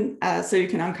 even so you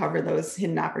can uncover those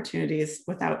hidden opportunities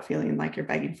without feeling like you're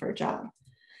begging for a job.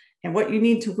 And what you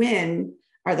need to win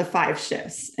are the 5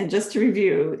 shifts. And just to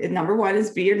review, number 1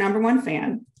 is be your number 1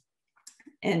 fan.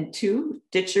 And 2,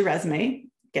 ditch your resume,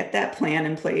 get that plan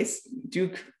in place,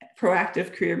 do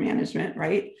proactive career management,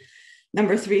 right?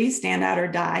 Number 3, stand out or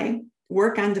die,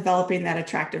 work on developing that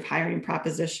attractive hiring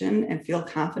proposition and feel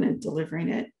confident delivering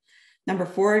it. Number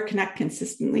 4, connect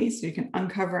consistently so you can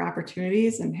uncover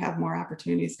opportunities and have more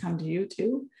opportunities come to you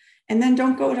too. And then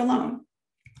don't go it alone.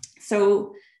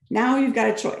 So now you've got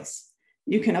a choice.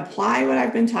 You can apply what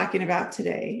I've been talking about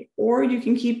today, or you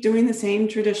can keep doing the same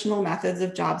traditional methods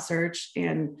of job search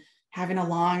and having a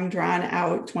long, drawn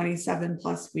out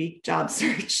 27+ week job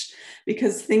search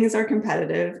because things are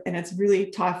competitive and it's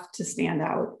really tough to stand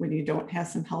out when you don't have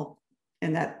some help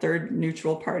in that third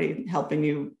neutral party helping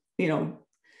you,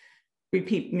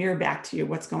 mirror back to you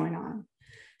what's going on.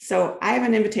 So I have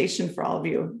an invitation for all of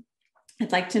you.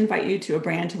 I'd like to invite you to a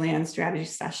Brand to Land strategy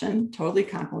session, totally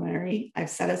complimentary. I've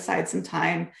set aside some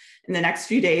time in the next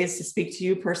few days to speak to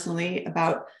you personally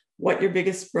about what your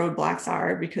biggest roadblocks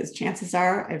are, because chances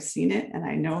are I've seen it and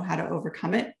I know how to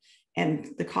overcome it. And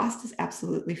the cost is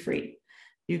absolutely free.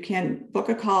 You can book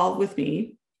a call with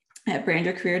me at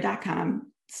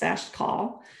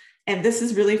brandyourcareer.com/call. And this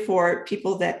is really for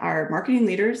people that are marketing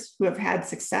leaders who have had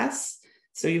success.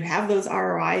 So you have those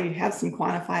ROI, you have some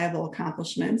quantifiable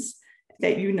accomplishments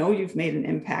that you've made an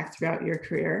impact throughout your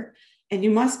career. And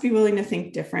you must be willing to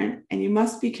think different, and you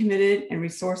must be committed and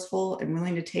resourceful and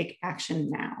willing to take action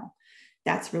now.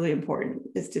 That's really important,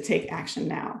 is to take action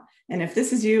now. And if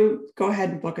this is you, go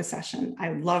ahead and book a session.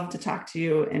 I'd love to talk to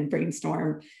you and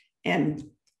brainstorm. And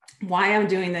why I'm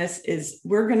doing this is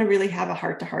we're going to really have a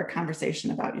heart-to-heart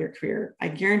conversation about your career. I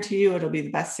guarantee you it'll be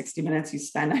the best 60 minutes you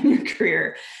spend on your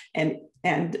career. And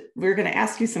we're going to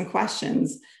ask you some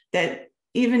questions that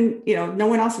even, no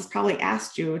one else has probably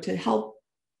asked you to help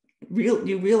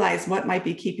you realize what might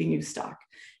be keeping you stuck.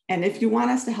 And if you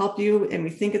want us to help you and we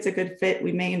think it's a good fit,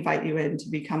 we may invite you in to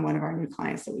become one of our new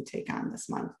clients that we take on this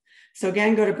month. So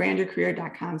again, go to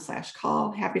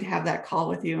brandyourcareer.com/call. Happy to have that call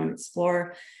with you and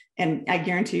explore. And I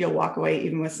guarantee you'll walk away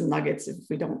even with some nuggets if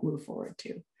we don't move forward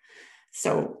too.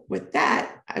 So with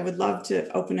that, I would love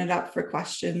to open it up for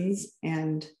questions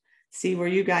and see where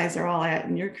you guys are all at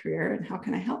in your career and how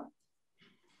can I help?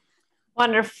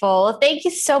 Wonderful. Thank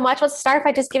you so much. Let's start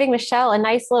by just giving Michelle a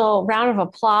nice little round of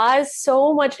applause.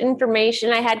 So much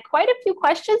information. I had quite a few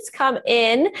questions come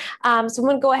in. So I'm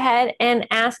going to go ahead and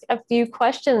ask a few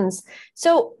questions.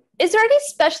 So is there any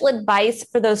special advice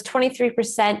for those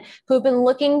 23% who have been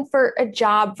looking for a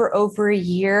job for over a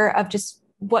year of just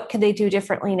what could they do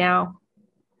differently now?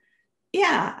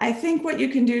 Yeah, I think what you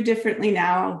can do differently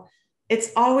now,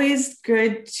 it's always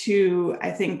good to,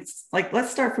 I think,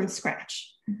 let's start from scratch.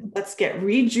 Let's get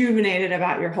rejuvenated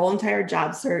about your whole entire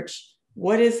job search.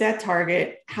 What is that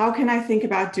target? How can I think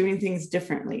about doing things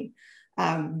differently?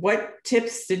 What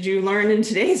tips did you learn in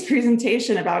today's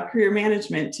presentation about career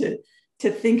management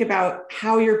to think about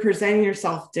how you're presenting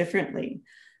yourself differently?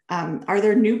 Are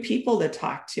there new people to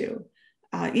talk to?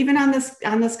 Even on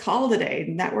this call today,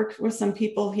 network with some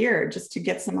people here just to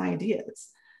get some ideas.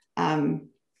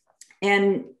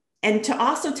 And to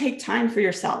also take time for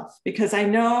yourself, because I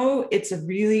know it's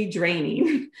really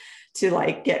draining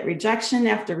to get rejection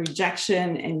after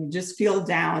rejection and you just feel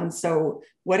down. So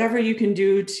whatever you can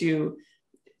do to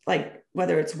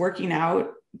whether it's working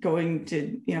out, going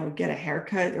to, get a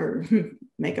haircut or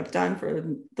makeup done for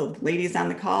the ladies on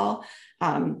the call,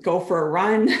 go for a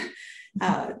run,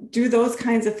 do those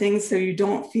kinds of things so you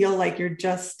don't feel like you're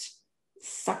just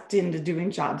sucked into doing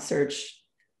job search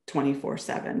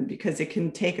 24/7, because it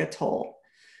can take a toll.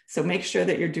 So make sure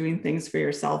that you're doing things for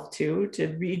yourself too, to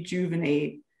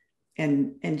rejuvenate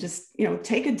and just,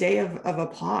 take a day of a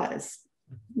pause.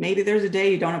 Maybe there's a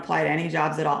day you don't apply to any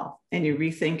jobs at all and you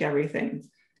rethink everything.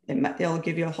 It'll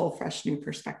give you a whole fresh new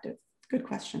perspective. Good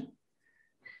question.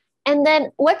 And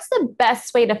then what's the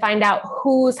best way to find out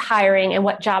who's hiring and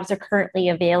what jobs are currently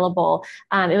available?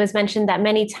 It was mentioned that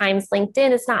many times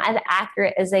LinkedIn is not as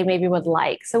accurate as they maybe would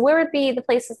like. So where would be the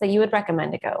places that you would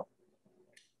recommend to go?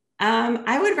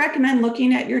 I would recommend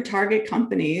looking at your target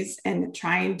companies and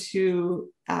trying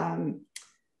to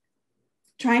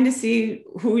see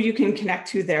who you can connect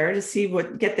to there to see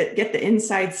get the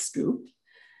inside scoop.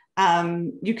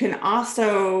 You can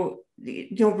also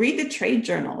read the trade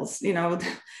journals,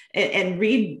 and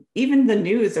read even the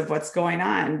news of what's going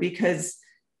on, because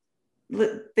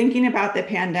thinking about the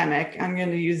pandemic, I'm going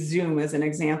to use Zoom as an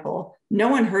example. No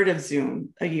one heard of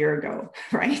Zoom a year ago,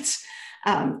 right?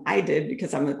 I did,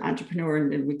 because I'm an entrepreneur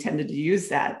and we tended to use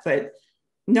that, but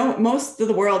no, most of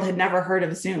the world had never heard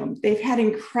of Zoom. They've had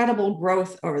incredible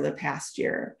growth over the past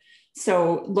year.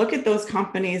 So look at those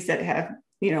companies that have,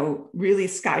 really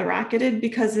skyrocketed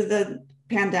because of the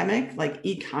pandemic, like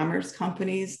e-commerce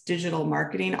companies, digital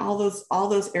marketing, all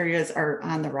those areas are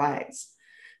on the rise.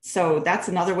 So that's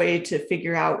another way to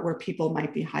figure out where people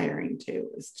might be hiring to,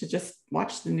 is to just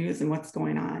watch the news and what's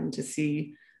going on to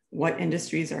see what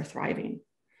industries are thriving.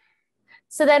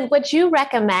 So then would you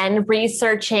recommend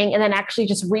researching and then actually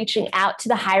just reaching out to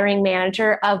the hiring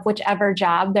manager of whichever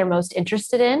job they're most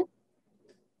interested in?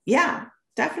 Yeah,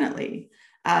 definitely.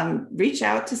 Reach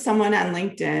out to someone on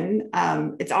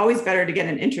LinkedIn. It's always better to get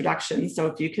an introduction. So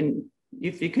if you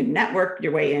can network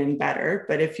your way in, better.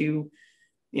 But if you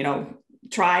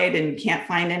tried and can't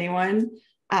find anyone,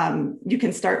 you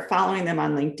can start following them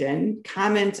on LinkedIn,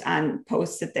 comment on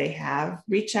posts that they have,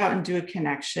 reach out and do a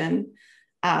connection.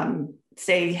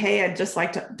 Say, hey, I'd just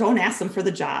like to, don't ask them for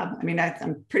the job. I mean,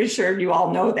 I'm pretty sure you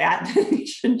all know that. You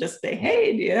shouldn't just say,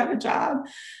 hey, do you have a job?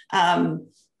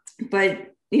 But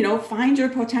find your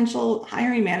potential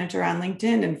hiring manager on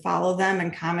LinkedIn and follow them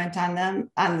and comment on them,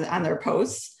 on their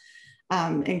posts,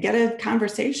 and get a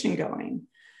conversation going.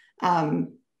 And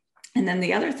then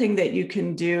the other thing that you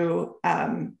can do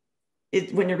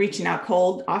is, when you're reaching out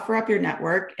cold, offer up your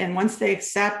network. And once they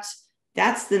accept,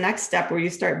 that's the next step where you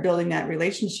start building that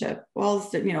relationship.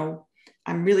 Well,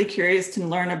 I'm really curious to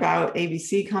learn about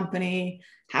ABC company.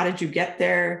 How did you get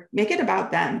there? Make it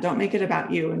about them. Don't make it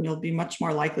about you. And you'll be much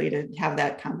more likely to have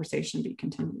that conversation be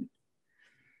continued.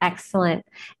 Excellent.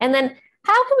 And then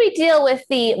how can we deal with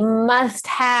the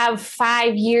must-have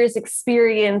 5 years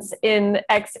experience in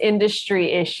X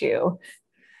industry issue?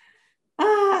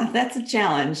 That's a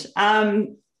challenge.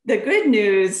 The good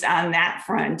news on that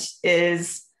front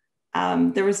is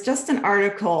there was just an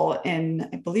article in,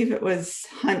 I believe it was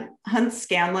Hunt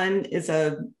Scanlon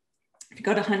if you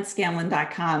go to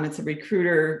huntscanlon.com, it's a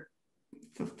recruiter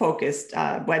focused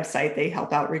website. They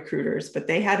help out recruiters, but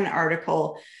they had an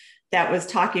article that was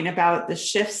talking about the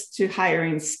shifts to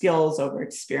hiring skills over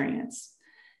experience.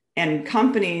 And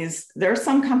there are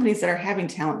some companies that are having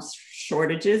talent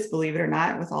shortages, believe it or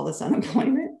not, with all this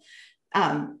unemployment.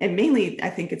 And mainly, I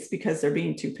think it's because they're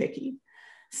being too picky.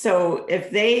 So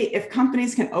if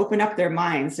companies can open up their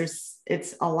minds,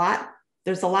 there's a lot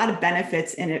of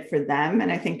benefits in it for them.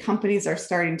 And I think companies are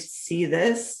starting to see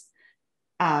this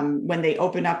when they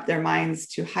open up their minds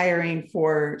to hiring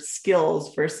for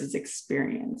skills versus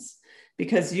experience.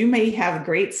 Because you may have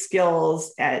great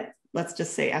skills at, let's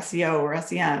just say, SEO or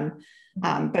SEM,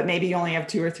 but maybe you only have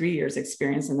 2 or 3 years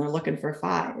experience and they're looking for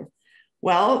 5.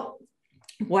 Well,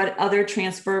 what other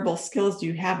transferable skills do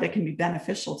you have that can be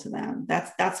beneficial to them?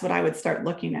 That's what I would start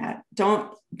looking at.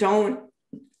 Don't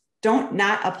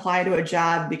not apply to a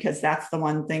job because that's the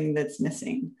one thing that's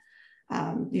missing.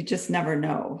 You just never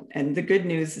know. And the good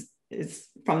news is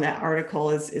from that article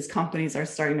is companies are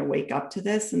starting to wake up to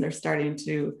this, and they're starting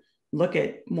to look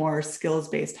at more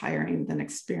skills-based hiring than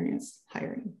experience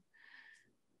hiring.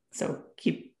 So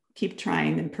keep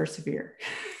trying and persevere.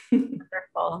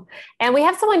 Wonderful. And we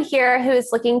have someone here who is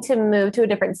looking to move to a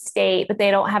different state, but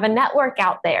they don't have a network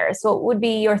out there. So what would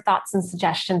be your thoughts and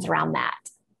suggestions around that?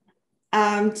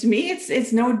 To me,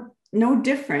 it's no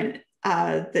different.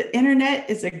 The internet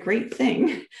is a great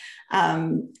thing.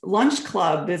 Lunch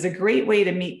Club is a great way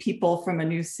to meet people from a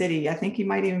new city. I think you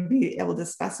might even be able to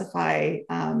specify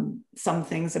some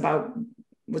things about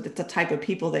with the type of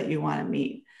people that you want to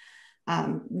meet.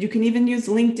 You can even use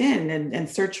LinkedIn and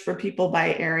search for people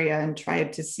by area and try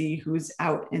to see who's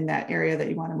out in that area that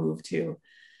you want to move to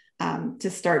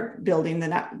start building the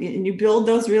net. And you build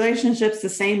those relationships the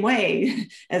same way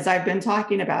as I've been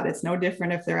talking about. It's no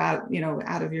different if they're out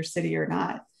of your city or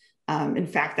not. In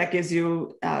fact, that gives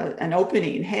you an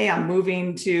opening. Hey, I'm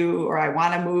moving to, or I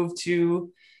want to move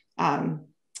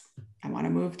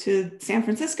to San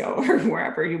Francisco or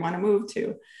wherever you want to move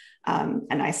to.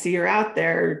 And I see you're out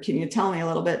there. Can you tell me a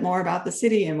little bit more about the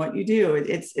city and what you do?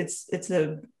 It's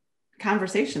a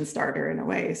conversation starter in a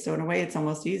way. So in a way, it's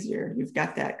almost easier. You've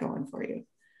got that going for you.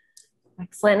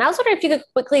 Excellent. And I was wondering if you could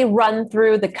quickly run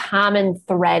through the common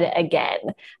thread again.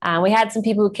 We had some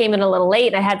people who came in a little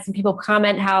late. I had some people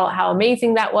comment how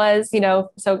amazing that was,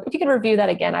 so if you could review that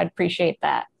again, I'd appreciate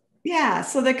that. Yeah.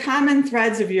 So the common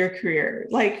threads of your career,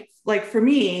 like for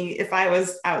me, if I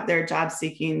was out there job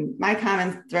seeking, my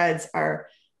common threads are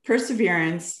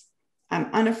perseverance.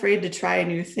 I'm unafraid to try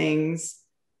new things,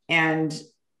 and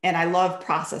I love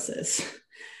processes.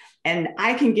 And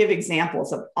I can give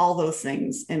examples of all those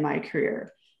things in my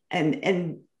career.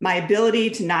 And my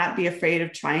ability to not be afraid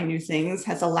of trying new things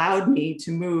has allowed me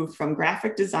to move from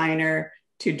graphic designer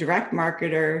to direct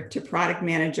marketer to product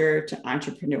manager to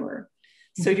entrepreneur.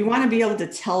 So you want to be able to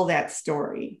tell that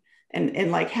story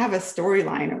and like have a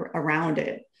storyline around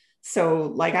it.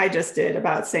 So like I just did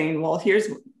about saying, well, here's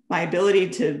my ability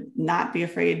to not be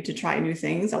afraid to try new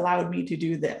things allowed me to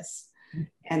do this.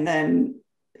 And then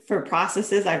for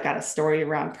processes, I've got a story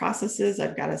around processes.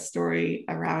 I've got a story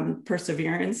around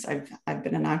perseverance. I've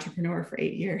been an entrepreneur for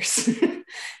 8 years.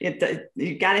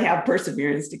 You got to have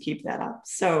perseverance to keep that up.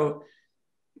 So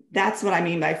that's what I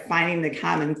mean by finding the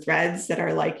common threads that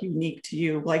are like unique to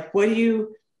you. Like, when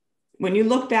you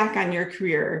look back on your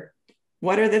career,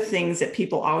 what are the things that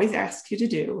people always ask you to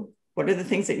do? What are the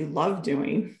things that you love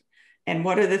doing? And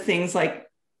what are the things like,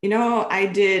 I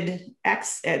did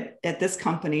X at this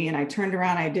company, and I turned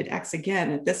around, I did X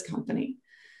again at this company.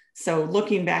 So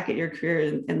looking back at your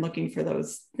career and looking for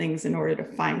those things in order to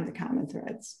find the common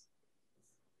threads.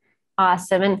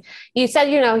 Awesome. And you said,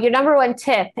 your number one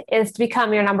tip is to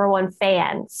become your number one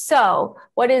fan. So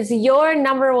what is your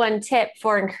number one tip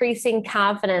for increasing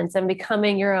confidence and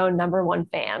becoming your own number one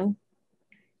fan?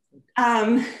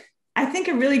 I think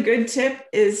a really good tip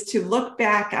is to look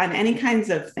back on any kinds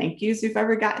of thank yous you've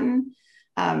ever gotten,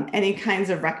 any kinds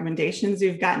of recommendations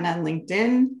you've gotten on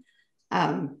LinkedIn,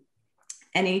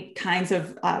 any kinds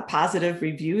of positive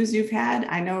reviews you've had.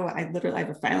 I know I literally have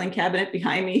a filing cabinet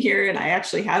behind me here, and I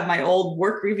actually have my old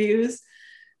work reviews,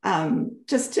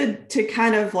 just to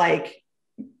kind of like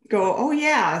go, oh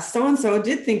yeah, so-and-so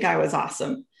did think I was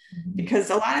awesome. Because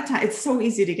a lot of times it's so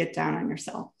easy to get down on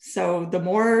yourself. So the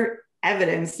more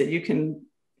evidence that you can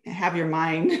have your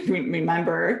mind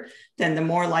remember, then the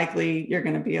more likely you're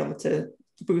going to be able to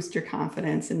boost your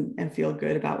confidence and feel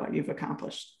good about what you've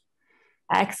accomplished.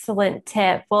 Excellent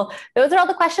tip. Well, those are all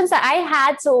the questions that I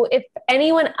had. So if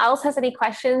anyone else has any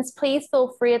questions, please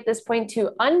feel free at this point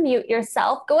to unmute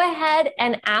yourself. Go ahead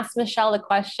and ask Michelle the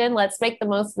question. Let's make the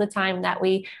most of the time that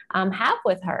we have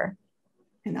with her.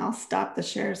 And I'll stop the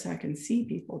share so I can see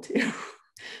people too.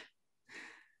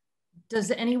 Does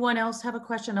anyone else have a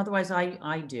question? Otherwise,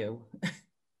 I do.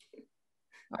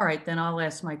 All right, then I'll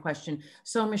ask my question.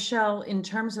 So Michelle, in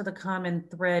terms of the common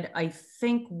thread, I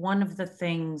think one of the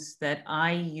things that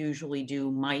I usually do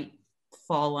might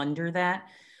fall under that.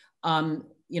 A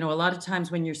lot of times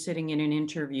when you're sitting in an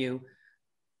interview,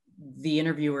 the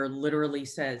interviewer literally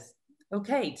says,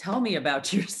 okay, tell me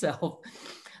about yourself.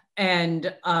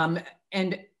 And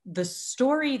the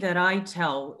story that I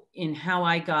tell in how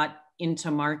I got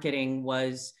into marketing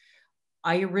was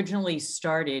I originally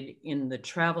started in the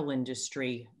travel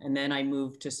industry, and then I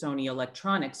moved to Sony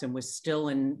Electronics and was still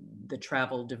in the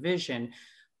travel division.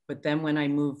 But then when I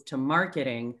moved to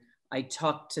marketing, I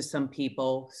talked to some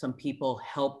people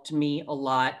helped me a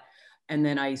lot. And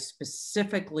then I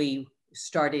specifically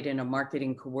started in a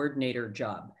marketing coordinator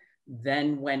job,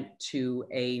 then went to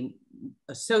a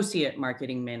associate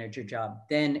marketing manager job,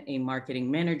 then a marketing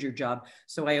manager job.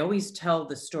 So I always tell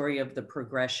the story of the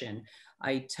progression.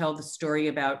 I tell the story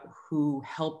about who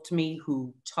helped me,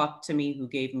 who talked to me, who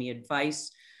gave me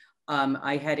advice.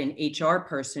 I had an HR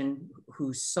person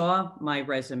who saw my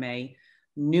resume,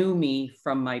 knew me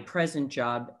from my present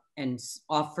job, and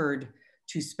offered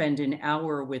to spend an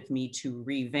hour with me to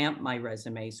revamp my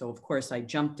resume. So of course I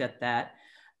jumped at that.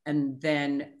 And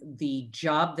then the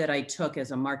job that I took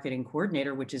as a marketing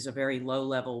coordinator, which is a very low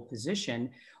level position,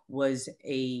 was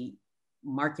a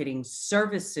marketing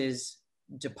services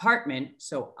department.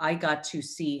 So I got to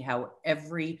see how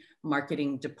every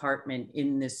marketing department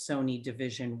in this Sony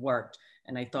division worked.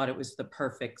 And I thought it was the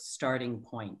perfect starting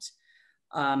point.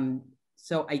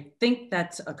 So I think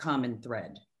that's a common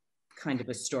thread, kind of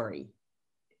a story.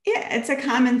 Yeah, it's a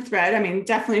common thread. I mean,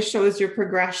 definitely shows your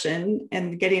progression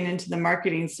and getting into the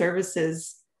marketing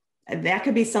services. That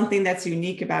could be something that's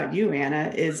unique about you,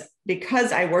 Anna, is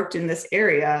because I worked in this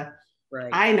area, Right.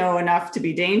 I know enough to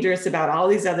be dangerous about all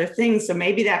these other things. So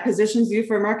maybe that positions you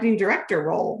for a marketing director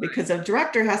role, because a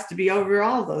director has to be over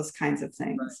all those kinds of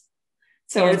things. Right.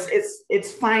 So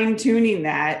it's fine tuning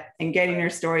that and getting your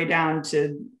story down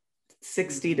to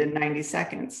 60 to 90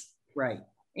 seconds. Right.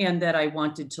 And that I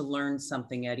wanted to learn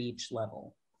something at each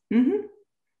level. Mm-hmm.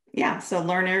 Yeah. So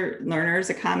learner is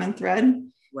a common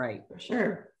thread. Right. For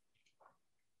sure.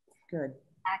 Good.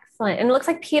 Excellent. And it looks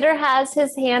like Peter has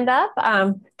his hand up,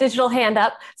 digital hand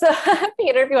up. So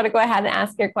Peter, if you want to go ahead and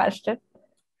ask your question.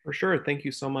 For sure. Thank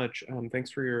you so much. Thanks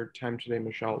for your time today,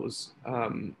 Michelle. It was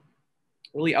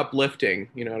really uplifting.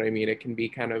 You know what I mean? It can be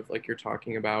kind of like you're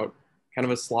talking about kind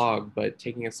of a slog, but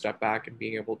taking a step back and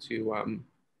being able to,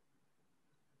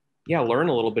 learn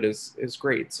a little bit is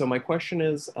great. So my question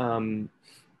is,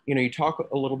 you talk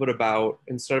a little bit about,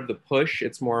 instead of the push,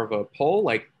 it's more of a pull,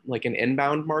 like an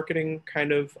inbound marketing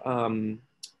kind of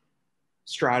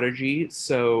strategy.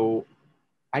 So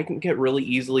I can get really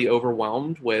easily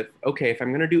overwhelmed with, okay, if I'm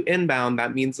going to do inbound,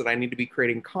 that means that I need to be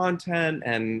creating content,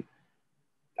 and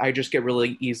I just get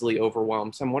really easily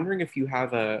overwhelmed. So I'm wondering if you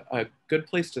have a good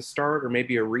place to start, or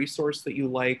maybe a resource that you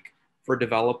like for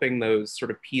developing those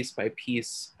sort of piece by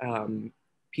piece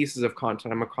pieces of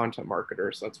content. I'm a content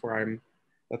marketer, so that's where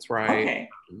Okay.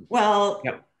 Well,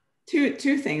 yep.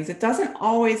 Two things. It doesn't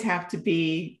always have to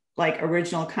be like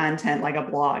original content, like a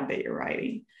blog that you're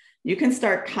writing. You can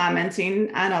start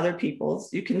commenting on other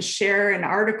people's. You can share an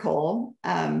article.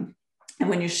 And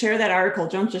when you share that article,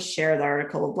 don't just share the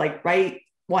article, like write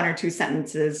 1 or 2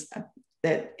 sentences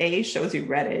that A, shows you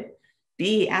read it,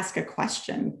 B, ask a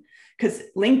question, because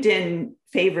LinkedIn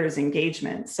favors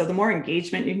engagement. So the more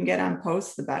engagement you can get on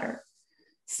posts, the better.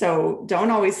 So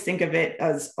don't always think of it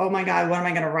as, oh my God, what am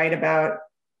I going to write about?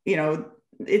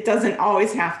 It doesn't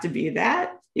always have to be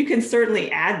that. You can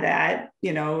certainly add that,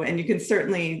 and you can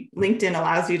certainly, LinkedIn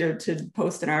allows you to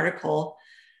post an article.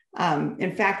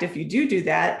 In fact, if you do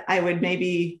that, I would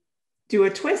maybe do a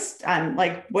twist on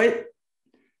like, what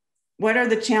are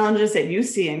the challenges that you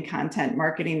see in content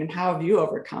marketing and how have you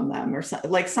overcome them? Or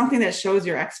like something that shows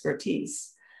your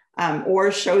expertise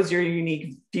or shows your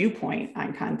unique viewpoint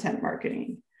on content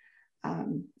marketing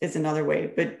is another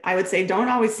way. But I would say, don't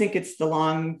always think it's the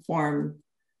long form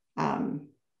post.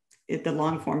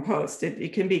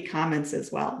 It can be comments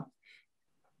as well.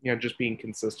 Yeah, just being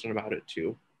consistent about it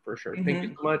too, for sure. Mm-hmm. Thank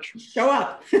you so much. Show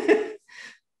up.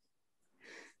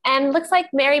 And looks like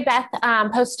Mary Beth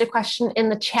posted a question in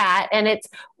the chat, and it's,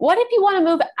 what if you want to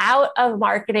move out of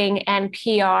marketing and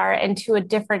PR into a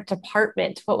different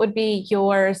department? What would be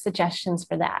your suggestions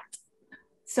for that?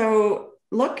 So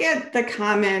look at the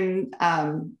common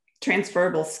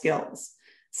transferable skills.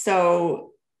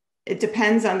 So it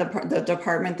depends on the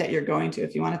department that you're going to.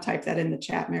 If you want to type that in the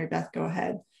chat, Mary Beth, go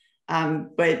ahead.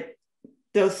 But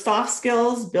those soft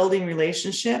skills, building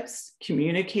relationships,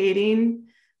 communicating,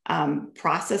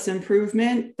 process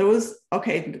improvement,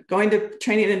 going to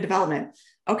training and development.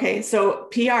 Okay, so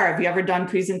PR, have you ever done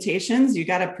presentations? You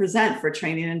got to present for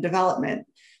training and development.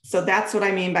 So that's what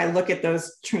I mean by look at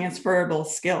those transferable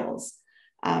skills.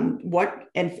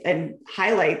 And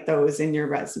highlight those in your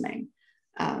resume.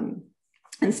 And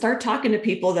start talking to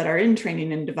people that are in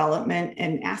training and development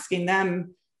and asking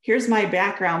them, here's my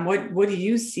background. What do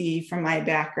you see from my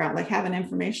background? Like have an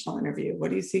informational interview.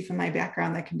 What do you see from my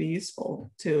background that can be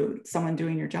useful to someone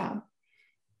doing your job?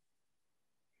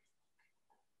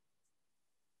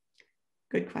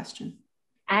 Good question.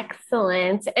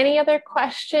 Excellent. Any other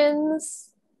questions?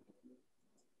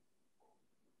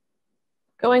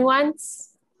 Going once?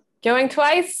 Going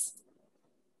twice?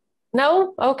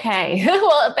 No? Okay.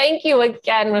 Well, thank you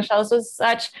again, Michelle. This was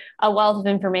such a wealth of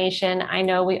information. I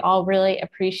know we all really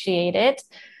appreciate it.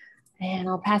 And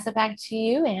I'll pass it back to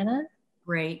you, Anna.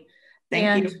 Great.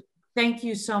 Thank you. Thank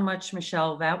you so much,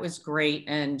 Michelle. That was great.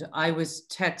 And I was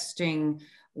texting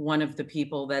one of the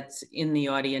people that's in the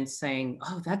audience saying,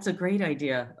 oh, that's a great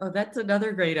idea. Oh, that's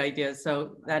another great idea.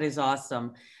 So that is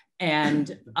awesome.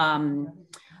 And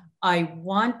I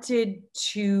wanted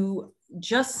to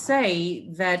just say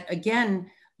that, again,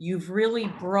 you've really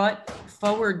brought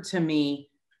forward to me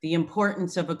the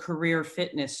importance of a career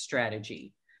fitness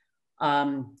strategy.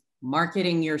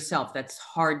 Marketing yourself, that's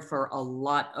hard for a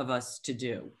lot of us to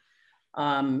do.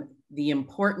 The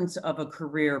importance of a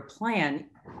career plan,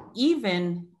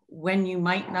 even when you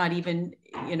might not even,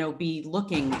 be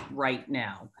looking right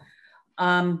now.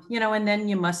 And then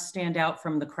you must stand out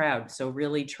from the crowd. So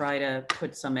really try to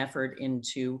put some effort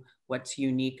into what's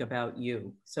unique about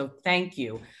you. So thank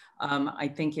you. I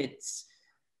think it's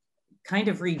kind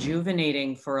of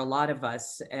rejuvenating for a lot of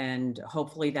us, and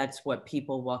hopefully that's what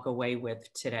people walk away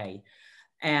with today.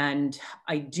 And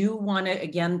I do want to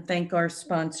again thank our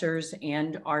sponsors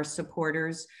and our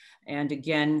supporters. And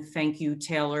again, thank you,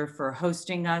 Taylor, for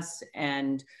hosting us.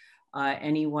 And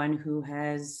anyone who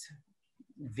has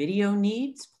video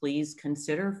needs, please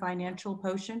consider Financial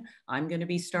Potion. I'm going to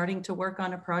be starting to work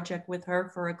on a project with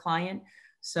her for a client.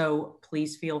 So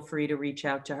please feel free to reach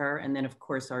out to her. And then, of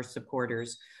course, our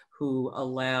supporters who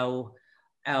allow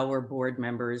our board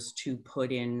members to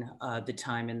put in the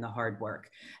time and the hard work.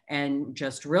 And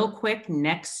just real quick,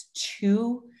 next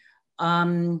 2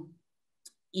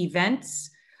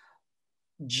 events.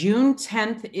 June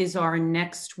 10th is our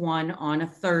next one on a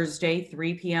Thursday,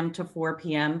 3 p.m. to 4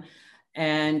 p.m.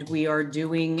 And we are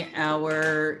doing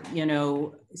our,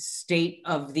 state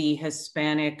of the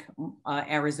Hispanic,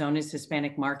 Arizona's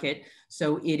Hispanic market.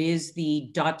 So it is the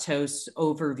Datos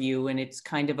overview, and it's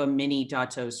kind of a mini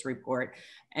Datos report.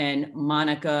 And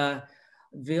Monica,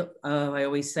 I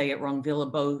always say it wrong,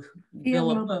 Villalobos.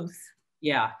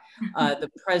 Yeah,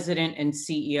 the president and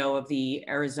CEO of the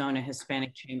Arizona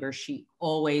Hispanic Chamber. She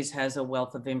always has a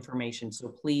wealth of information, so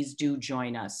please do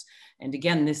join us. And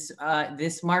again,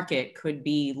 this market could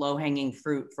be low-hanging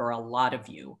fruit for a lot of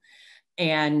you.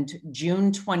 And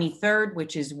June 23rd,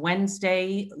 which is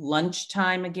Wednesday,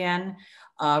 lunchtime again,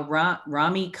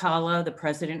 Rami Kala, the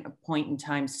president of Point in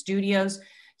Time Studios,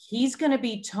 he's going to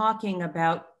be talking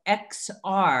about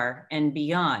XR and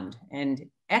beyond. And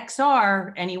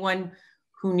XR, anyone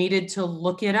who needed to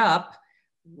look it up,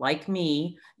 like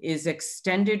me, is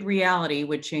extended reality,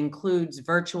 which includes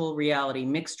virtual reality,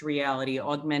 mixed reality,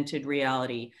 augmented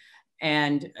reality.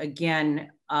 And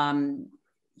again,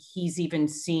 he's even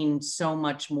seen so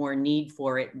much more need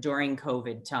for it during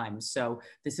COVID times. So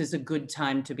this is a good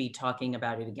time to be talking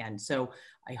about it again. So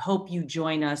I hope you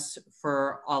join us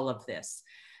for all of this.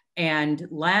 And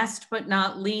last but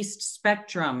not least,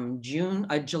 Spectrum,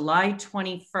 July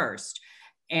 21st.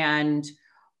 And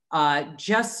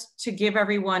just to give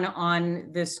everyone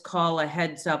on this call a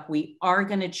heads up, we are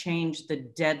going to change the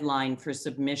deadline for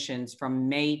submissions from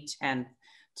May 10th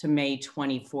to May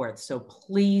 24th. So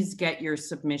please get your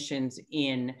submissions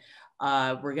in.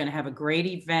 We're going to have a great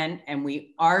event, and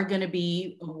we are going to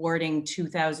be awarding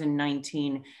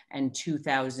 2019 and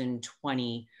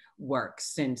 2020 work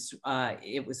since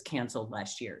it was canceled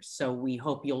last year. So we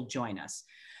hope you'll join us.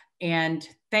 And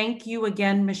thank you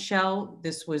again, Michelle.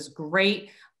 This was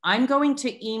great. I'm going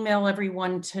to email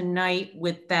everyone tonight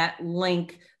with that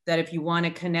link that if you want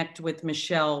to connect with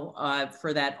Michelle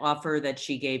for that offer that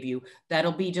she gave you,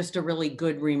 that'll be just a really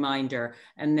good reminder.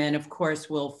 And then of course,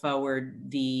 we'll forward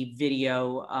the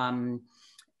video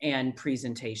and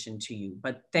presentation to you.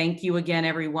 But thank you again,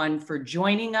 everyone, for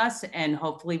joining us, and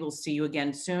hopefully we'll see you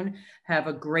again soon. Have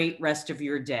a great rest of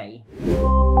your day.